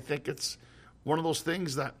because I think it's one of those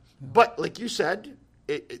things that, but like you said,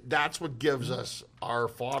 that's what gives us our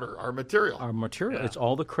fodder, our material. Our material. Yeah. It's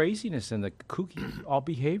all the craziness and the kooky all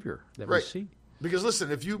behavior that we see. Because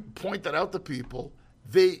listen, if you point that out to people,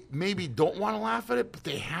 they maybe don't want to laugh at it, but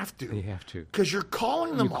they have to. They have to. Because you're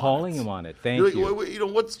calling them on it. Thank You're you. like, you know,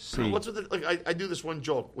 what's with it? Like I do this one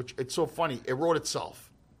joke, which it's so funny. It wrote itself.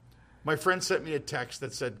 My friend sent me a text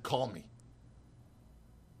that said, "Call me."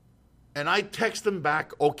 And I text him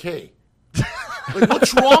back, "Okay." Like,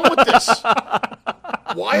 what's wrong with this?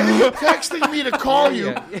 Why are you texting me to call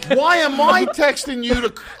you? Why am I texting you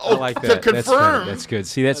to I like that. to confirm? That's good.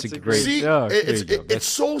 See, that's a great. See, joke. it's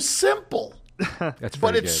so simple. That's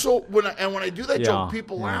But very it's good. so when I do that joke,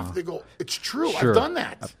 people laugh. They go, "It's true. Sure. I've done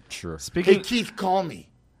that." Sure. Hey, Keith, call me.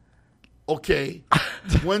 Okay.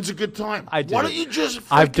 When's a good time? I did Why it. don't you just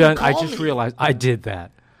I've done. call I just me? realized I did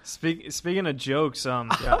that. Speaking of jokes,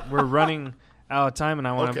 we're running out of time, and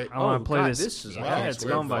I want to Okay. I want to play God, this. this is yeah, it's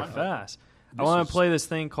great going by fun. fast. I want to play this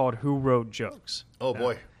thing called Who Wrote Jokes, Oh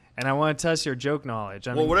boy. and I want to test your joke knowledge.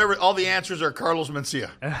 I Well, mean, whatever. All the answers are Carlos Mencia.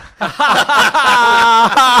 All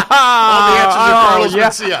the answers are Carlos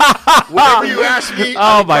Mencia. Whatever you ask me,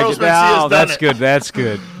 Oh my Carlos God! Mencia's Oh, done that's it. good. That's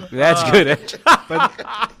good. That's good.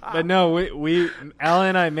 but no, we Alan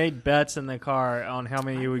and I made bets in the car on how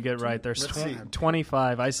many you would get right. There's Let's see.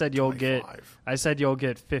 25. I said you'll 25.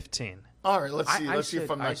 get 15. All right, let's see. I Let's see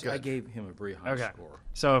if I'm not I good. gave him a very high Okay. score.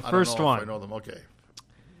 So I don't first know if I one. know them. Okay.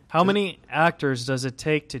 How many actors does it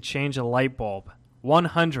take to change a light bulb?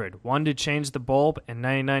 100. 1 to change the bulb, and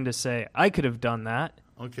 99 to say, I could have done that.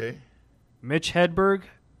 Okay. Mitch Hedberg,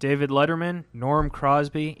 David Letterman, Norm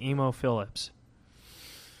Crosby, Emo Phillips.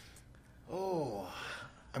 Oh,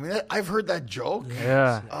 I mean, I've heard that joke.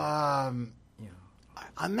 Yeah.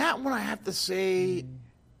 On that one, I have to say,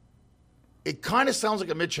 it kind of sounds like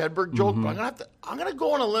a Mitch Hedberg joke, but I'm gonna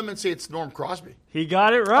go on a limb and say it's Norm Crosby. He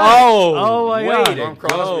got it right. Oh my way God. to Norm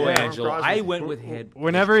Crosby, go, yeah, Norm Angelo. Crosby. I went with head.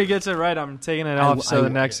 Whenever he gets it right, I'm taking it off so I- the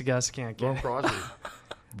next guest can't get Norm it. Crosby.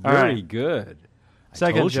 All Very right. good. I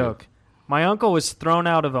Second told you. joke. My uncle was thrown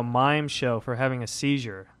out of a mime show for having a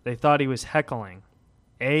seizure. They thought he was heckling.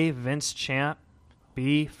 A. Vince Champ.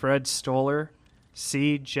 B. Fred Stoller.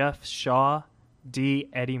 C. Jeff Shaw. D.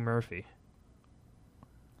 Eddie Murphy.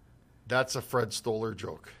 That's a Fred Stoller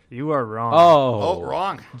joke. You are wrong. Oh,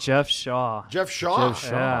 wrong. Jeff Shaw. Jeff Shaw. Jeff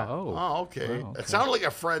Shaw. Yeah. Oh. Oh, okay. Wow, It sounded like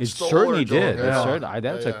a Fred It Stoller certainly joke. did. Yeah.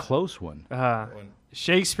 That's Yeah. a close one.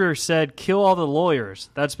 Shakespeare said, kill all the lawyers.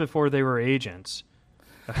 That's before they were agents.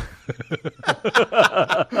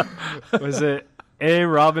 Was it A.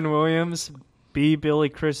 Robin Williams, B. Billy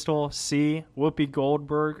Crystal, C. Whoopi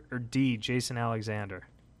Goldberg, or D. Jason Alexander?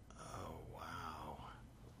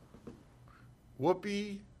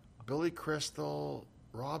 Whoopi, Billy Crystal,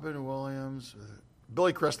 Robin Williams,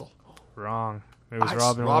 Billy Crystal. Wrong. It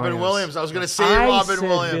was Robin Williams. I was going to say I Robin said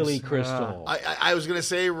Williams. Billy Crystal. I was going to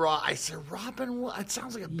say I said Robin. It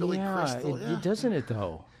sounds like a Billy Crystal. Yeah. Doesn't it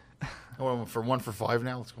though? Oh, for 1 for 5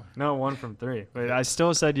 now. Let's go. No, 1 from 3. But I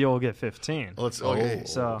still said you'll get 15. Let's okay.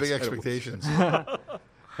 So- Big expectations.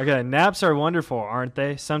 Okay, naps are wonderful, aren't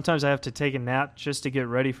they? Sometimes I have to take a nap just to get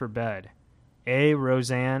ready for bed. A.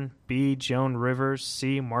 Roseanne, B. Joan Rivers,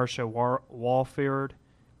 C. Marsha Walfield,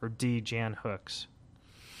 or D. Jan Hooks.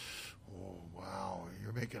 Wow,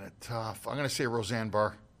 you're making it tough. I'm going to say Roseanne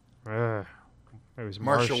Barr. It was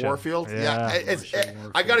Marsha Warfield. Yeah.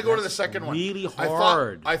 I got to go to the second one. really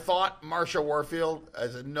hard. I thought Marsha Warfield. I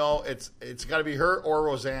said no. It's got to be her or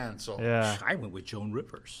Roseanne. So Yeah. I went with Joan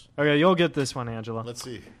Rivers. Okay, you'll get this one, Angela. let's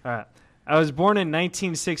see. All right. I was born in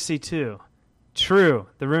 1962. True.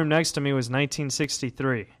 The room next to me was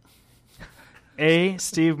 1963. A.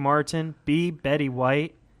 Steve Martin. B. Betty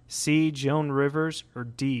White. C. Joan Rivers. Or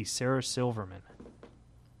D. Sarah Silverman.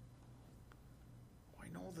 I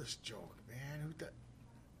know this joke, man. Who that?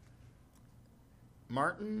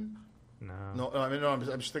 Martin? No. No, I mean no. I'm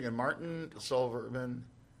just thinking Martin Silverman.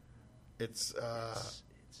 It's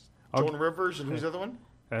Joan Rivers and who's the other one?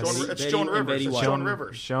 It's Joan and Betty Rivers. It's White. Joan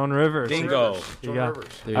Rivers. Joan Rivers. Bingo. You Joan got-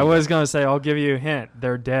 Rivers. There you I go. was going to say, I'll give you a hint.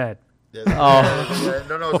 They're dead. Yeah, Oh.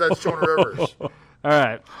 yeah, no, that's Joan Rivers. All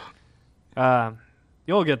right.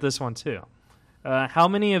 You'll get this one, too. How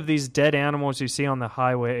many of these dead animals you see on the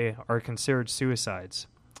highway are considered suicides?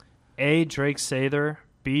 A. Drake Sather,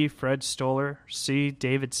 B. Fred Stoller, C.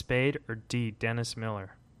 David Spade, or D. Dennis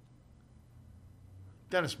Miller?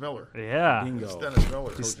 Dennis Miller. Yeah. Bingo. It's Dennis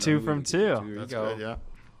Miller. He's Coach. 2 from 2. There you That's go. good, yeah.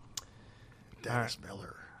 Dennis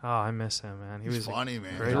Miller. Oh, I miss him, man. He He's was funny,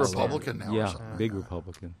 man. great He's a stand. Republican now. Or Yeah, something. big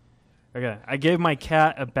Republican. Okay. I gave my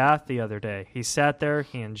cat a bath the other day. He sat there.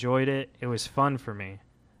 He enjoyed it. It was fun for me.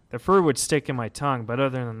 The fur would stick in my tongue, but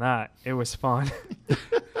other than that, it was fun.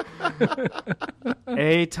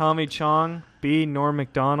 A. Tommy Chong, B. Norm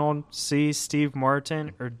MacDonald, C. Steve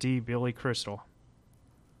Martin, or D. Billy Crystal?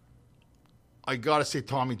 I got to say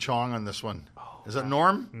Tommy Chong on this one. Is that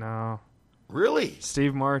Norm? No. Really?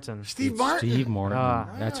 Steve Martin. Steve Martin? Steve Martin. Ah.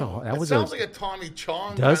 That's a. That It was sounds a. like a Tommy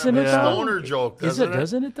Chong Doesn't kind of it, a though? stoner joke, Is doesn't it?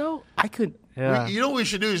 Doesn't it though? I could. Yeah. You know what we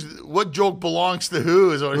should do is what joke belongs to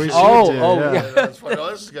who is what we should should do. do, yeah. yeah. That's funny.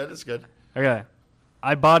 Oh, this is good. This is good. Okay.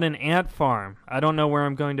 I bought an ant farm. I don't know where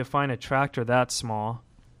I'm going to find a tractor that small.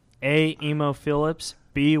 A. Emo Phillips,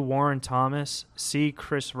 B. Warren Thomas, C.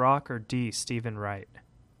 Chris Rock, or D. Stephen Wright?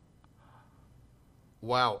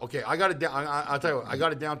 Wow. Okay, I got it down. I'll tell you what. I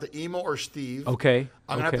got it down to Emo or Steve. Okay.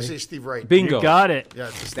 I'm gonna have to okay. say Steve Wright. Bingo. You got it. Yeah,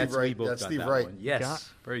 it's Steve That's Wright. we both That's got Steve that Wright. one. Yes. Got-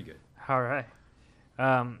 Very good. All right.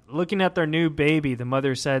 Looking at their new baby, the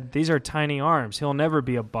mother said, "These are tiny arms. He'll never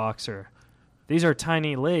be a boxer. These are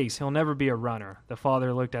tiny legs. He'll never be a runner." The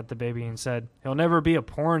father looked at the baby and said, "He'll never be a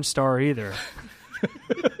porn star either."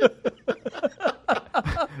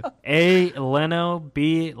 A. Leno,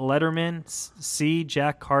 B. Letterman, C.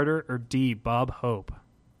 Jack Carter, or D. Bob Hope?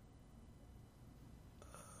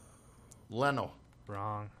 Leno.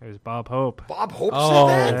 Wrong. It was Bob Hope. Bob Hope Oh,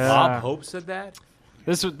 said that. yeah. Bob Hope said that.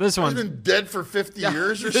 This He's one's, been dead for 50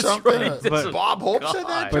 years or that's something. right. But- Bob Hope said that.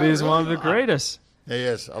 God. but Joe? he's one of the Really? greatest. Yeah, he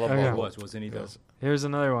is. I love Okay. Bob He Hope. wasn't he? Though. Yes. Here's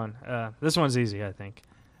another one. This one's easy, I think.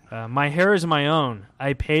 My hair is my own.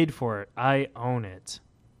 I paid for it. I own it.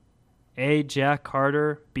 A. Jack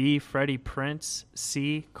Carter, B. Freddie Prince,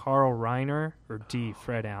 C. Carl Reiner, or D.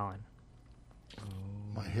 Fred Allen?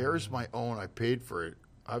 My hair is my own. I paid for it.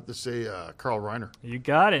 I have to say Carl Reiner You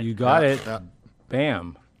got it. You got it. Yeah.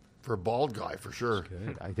 Bam. for a bald guy for sure.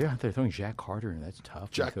 Good. They're throwing Jack Carter in. That's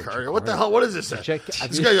tough. Jack They throw Carter. What the hell? What is this? Jack-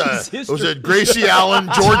 This guy, His was history. it Gracie Allen,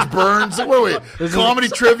 George Burns? Wait. Comedy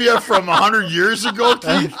trivia from 100 years ago,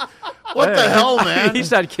 Keith? What the hell, man?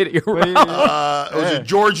 He's not kidding. You're Wait, right. Was it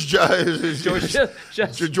George? George.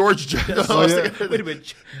 George. Wait a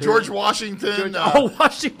minute. George Washington.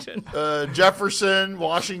 Washington. Jefferson,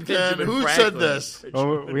 Washington. Benjamin Who said Franklin. this?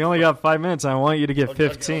 Oh, we only got 5 minutes. I want you to get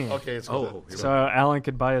 15. Okay, it's Oh, good. So Alan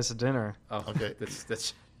could buy us a dinner. Okay.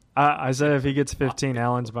 That's I said if he gets 15,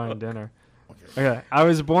 Alan's buying dinner. Okay. I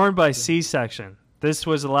was born by C-section. This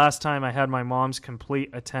was the last time I had my mom's complete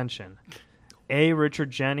attention. A.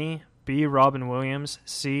 Richard Jenney, B. Robin Williams,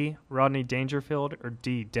 C. Rodney Dangerfield, or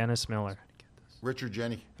D. Dennis Miller? Richard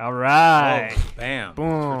Jenney. All right. bam.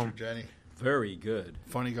 Boom. Richard Jenney. Very good.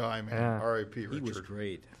 Funny guy, man. Yeah. R.I.P. He Richard. was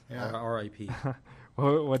great. Yeah. R.I.P.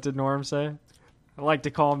 What did Norm say? I like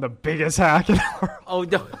to call him the biggest hack in the world. Oh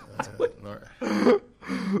no.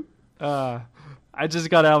 I just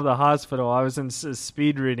got out of the hospital. I was in a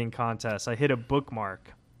speed reading contest. I hit a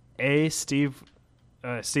bookmark. A.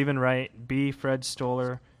 Stephen Wright, B. Fred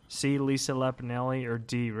Stoller, C. Lisa Lepinelli, or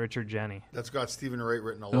D. Richard Jenney? That's got Stephen Wright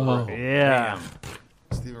written all over it. Yeah.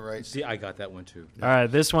 Stephen Wright. See, I got that one too. All right,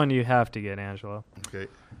 this one you have to get, Angelo. Okay.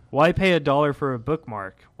 Why pay $1 for a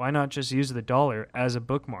bookmark? Why not just use the dollar as a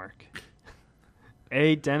bookmark?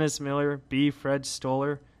 A. Dennis Miller, B. Fred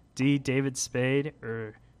Stoller, D. David Spade,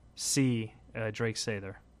 or C. Drake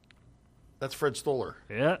Sather? That's Fred Stoller.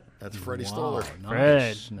 Yeah. That's Freddie Wow, Stoller.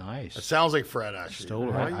 Nice. It Nice. sounds like Fred, actually.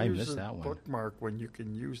 Stoller. Why I use missed a that one. bookmark when you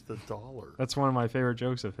can use the dollar? That's one of my favorite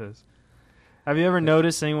jokes of his. Have you ever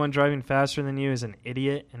noticed anyone driving faster than you is an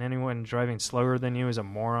idiot and anyone driving slower than you is a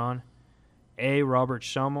moron? A. Robert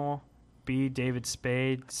Schummel, B. David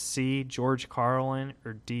Spade, C. George Carlin,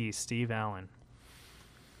 or D. Steve Allen?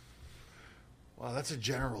 Well, that's a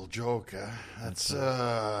general joke. That's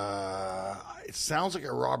it sounds like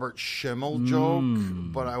a Robert Schimmel joke,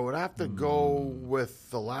 but I would have to go with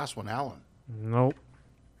the last one, Allen. Nope.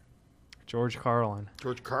 George Carlin.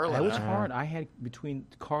 George Carlin. That was huh? hard. I had between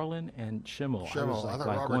Carlin and Schimmel. I Schimmel. was I like, thought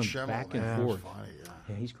like Robert going Schimmel. back man, and was forth. funny, yeah.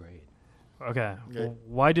 Yeah, he's great. Okay. Okay. Well,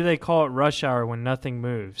 why do they call it rush hour when nothing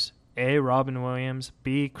moves? A. Robin Williams,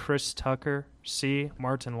 B. Chris Tucker, C.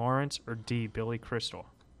 Martin Lawrence, or D. Billy Crystal?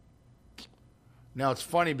 Now it's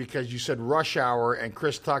funny because you said Rush Hour, and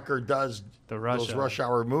Chris Tucker does those Rush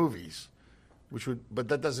Hour movies, but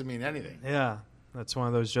that doesn't mean anything. Yeah, that's one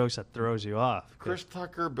of those jokes that throws you off. Chris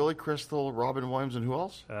Tucker, Billy Crystal, Robin Williams, and who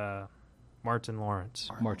else? Martin Lawrence.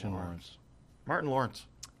 Martin Lawrence. Martin Lawrence.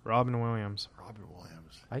 Robin Williams. Robin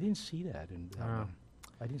Williams. I didn't see that.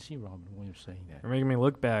 I didn't see Robin Williams saying that. You're making me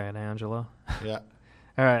look bad, Angelo. Yeah.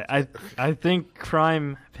 All right, I think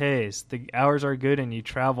crime pays. The hours are good and you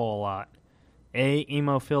travel a lot. A.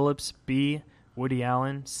 Emo Phillips. B. Woody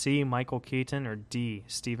Allen. C. Michael Keaton. Or D.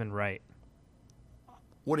 Stephen Wright.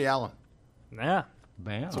 Woody Allen. Yeah.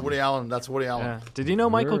 Bam. So Woody Allen. That's Woody Allen. Yeah. Did you know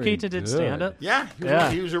Michael Very Keaton did good. stand-up? Yeah. Yeah.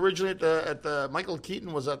 He was originally at the Michael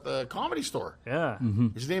Keaton was at the Comedy Store. Yeah.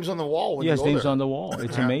 His name's on the wall when Yeah, you his go name's there. on the wall.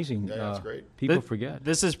 It's Yeah. amazing. Yeah, that's great. People forget.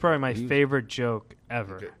 This is probably my favorite joke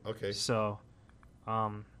ever. Okay. So,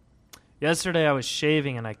 yesterday I was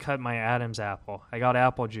shaving and I cut my Adam's apple. I got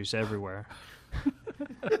apple juice everywhere.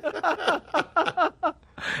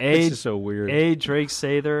 This is so weird. A. Drake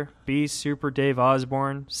Sather. B. Super Dave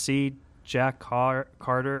Osborne. C. Jack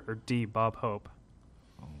Carter. Or D. Bob Hope.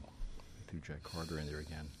 I threw Jack Carter in there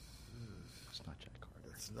again. It's not Jack Carter.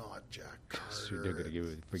 It's not Jack So they're Carter. gonna give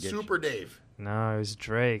it. Forget Super Dave. No, it was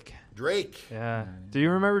Drake. Drake. Yeah. Do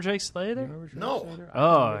you remember Drake Slater? No.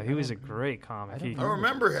 Oh, he was a great comic. I don't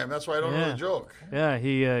remember him. That's why I don't know Yeah. the joke. Yeah,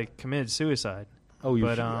 he committed suicide. Oh, you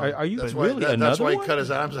But, are you That's why, really that's another why one? he cut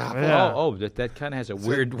his arms out. Yeah. That kind of has a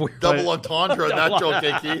weird. Double entendre in that joke,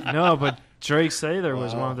 eh, Keith? No, but Drake Sather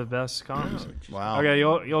was one of the best comics. Wow. Okay,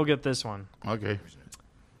 you'll get this one. Okay.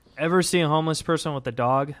 Ever see a homeless person with a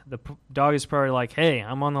dog? The dog is probably like, "Hey,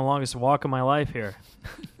 I'm on the longest walk of my life here."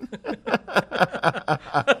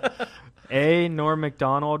 A. Norm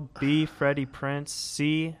Macdonald. B. Freddie Prince.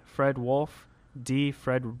 C. Fred Wolf. D.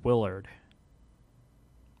 Fred Willard.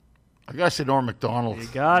 I gotta say Norm Macdonald. You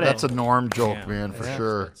got it. That's a Norm joke, Yeah. man, for Yeah.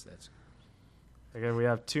 sure. That's Okay, we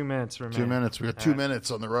have 2 minutes remaining. 2 minutes. We got 2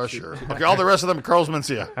 minutes on the rusher. Okay, all the rest of them, Carl's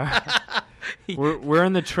Mencia. We're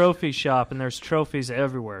in the trophy shop, and there's trophies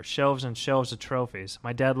everywhere. Shelves and shelves of trophies.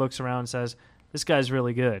 My dad looks around and says, "This guy's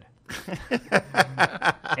really good."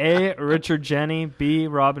 A. Richard Jenney. B.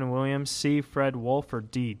 Robin Williams. C. Fred Wolf. Or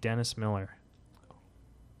D. Dennis Miller.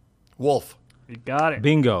 Wolf. You got it.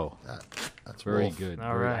 bingo. That's Very Wolf. good.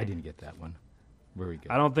 All I right. didn't get that one. Very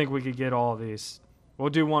good. I don't think we could get all these. We'll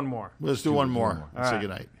do one more. Let's do one more. more. And say All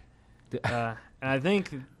right. goodnight. And I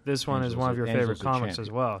think this one is one of your Angel's favorite the comics champion.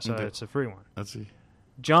 as well, so Okay. it's a free one. Let's see.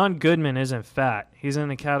 John Goodman isn't fat. He's in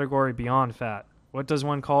the category beyond fat. What does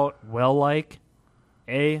one call it? Well-like?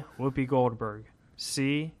 A. Whoopi Goldberg.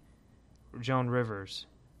 C. Joan Rivers.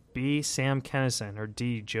 B. Sam Kinison. Or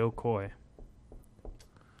D. Joe Coy.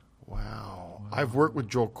 Wow. I've worked with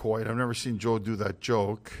Joe Coy. I've never seen Joe do that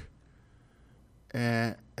joke.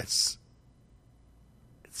 And it's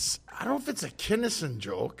I don't know if it's a Kinison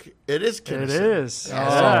joke. It is Kinison. It is.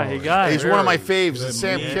 Yeah. Yeah, he got it. He's one of my faves. It's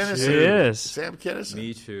Sam Me Kinison. He is. Sam Kinison.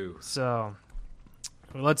 Me too. So,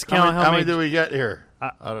 let's How count many, how many do we get here?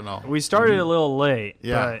 I don't know. We started a little late.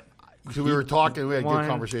 Yeah. So we were talking. We had a One, good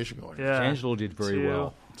conversation going. But, yeah. Angelo did very Two,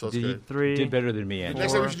 well. So it's did, good. 3, did better than me, Angelo.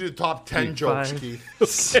 Next time we should do the top 10 jokes, 5, Keith.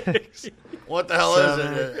 6, What the hell 7,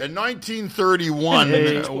 is it? In 1931,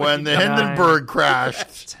 8, when the 9, Hindenburg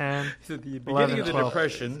crashed. 10. the beginning 11, of the 12.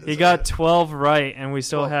 Depression. He got 12 right, and we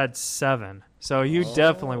still had 7. So you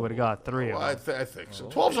definitely would have got 3 of Well, I, them. I think so.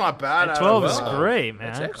 12's not bad. And I 12 don't is know. great, man.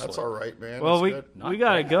 That's excellent. That's all right, man. Well, That's good. we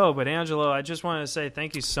got to go, but Angelo, I just wanted to say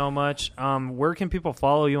thank you so much. Where can people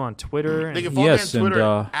follow you on Twitter? They And can follow Yes, me on Twitter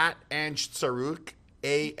and, at Angelo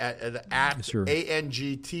Tsarouchas, at sir.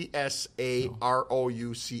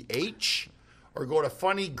 ANGTSAROUCH, or go to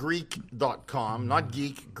funnygreek.com, not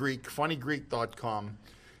geek, Greek, funnygreek.com,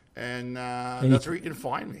 and that's where you can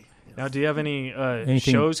find me. now, do you have any Anything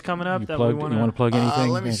shows coming up you that plug, we want you want to plug anything?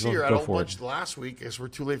 Let me see Angelo? here. I Go don't for watch it. last week because we're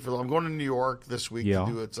too late for. I'm going to New York this week Yeah.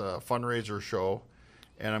 to do it's a fundraiser show,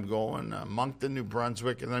 and I'm going Moncton, New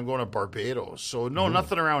Brunswick, and then I'm going to Barbados. So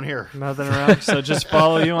nothing around here. Nothing around, so just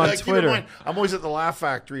follow you on Keep in Twitter. mind, I'm always at the Laugh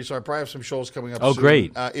Factory, so I probably have some shows coming up. Oh, soon,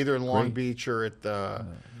 great. Either in Long Beach or at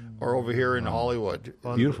or over here in Hollywood.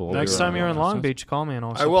 Beautiful. Next time you're in Long Sounds- Beach, call me and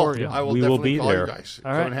I'll I will. support you. I will We will definitely be call there. you guys.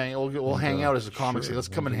 All Come right. and hang. We'll hang out as a comic. Let's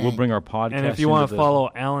come and hang. We'll bring our podcast. And if you want into to the-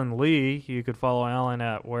 follow Alan Lee, you could follow Alan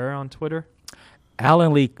at where on Twitter?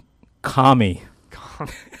 Alan Lee Kami.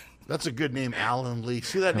 That's a good name, Alan Lee.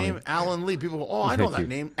 See that name, Alan Lee? People go, oh, I know Thank that you.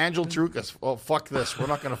 name. Angelo Tsarouchas. Oh, fuck this. We're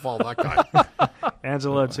not going to follow that guy.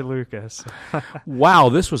 Angelo Tsarouchas. Wow,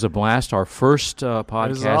 this was a blast. Our first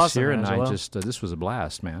podcast awesome, here, and Angelo. I just this was a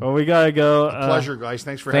blast, man. Well, we gotta go. Pleasure, guys.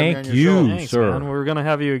 Thanks for having me on Thank your you. show. Thanks, sir. man. We're gonna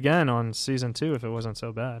have you again on season 2 if it wasn't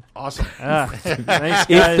so bad. Awesome. Yeah. Thanks, guys,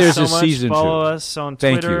 If there's so a much. season Follow 2. us on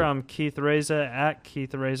Thank Twitter. you. I'm Keith Reza at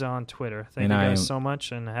Keith Reza on Twitter. Thank And you I guys am- so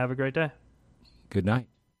much, and have a great day. Good night.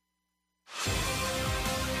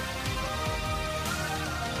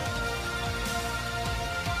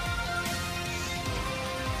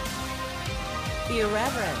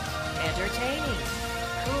 Irreverent, entertaining,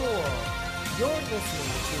 cool. You're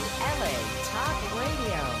listening to LA Talk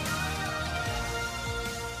Radio.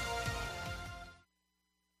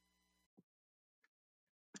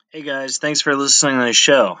 Hey guys, thanks for listening to the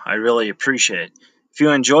show. I really appreciate it. If you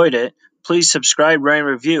enjoyed it, please subscribe, rate, and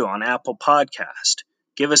review on Apple Podcast.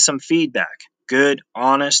 Give us some feedback. Good,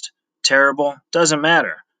 honest, terrible, doesn't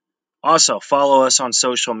matter. Also, follow us on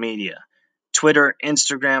social media. Twitter,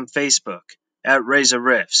 Instagram, Facebook, at Reza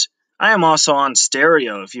Riffs. I am also on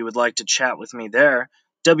Stereo if you would like to chat with me there.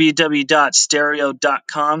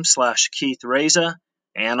 www.stereo.com/Keith Reza.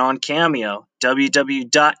 And on Cameo,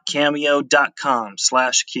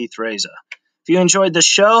 www.cameo.com/Keith Reza. If you enjoyed the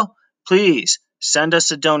show, please send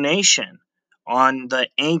us a donation on the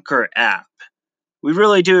Anchor app. We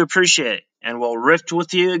really do appreciate it, and we'll riff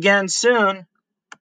with you again soon.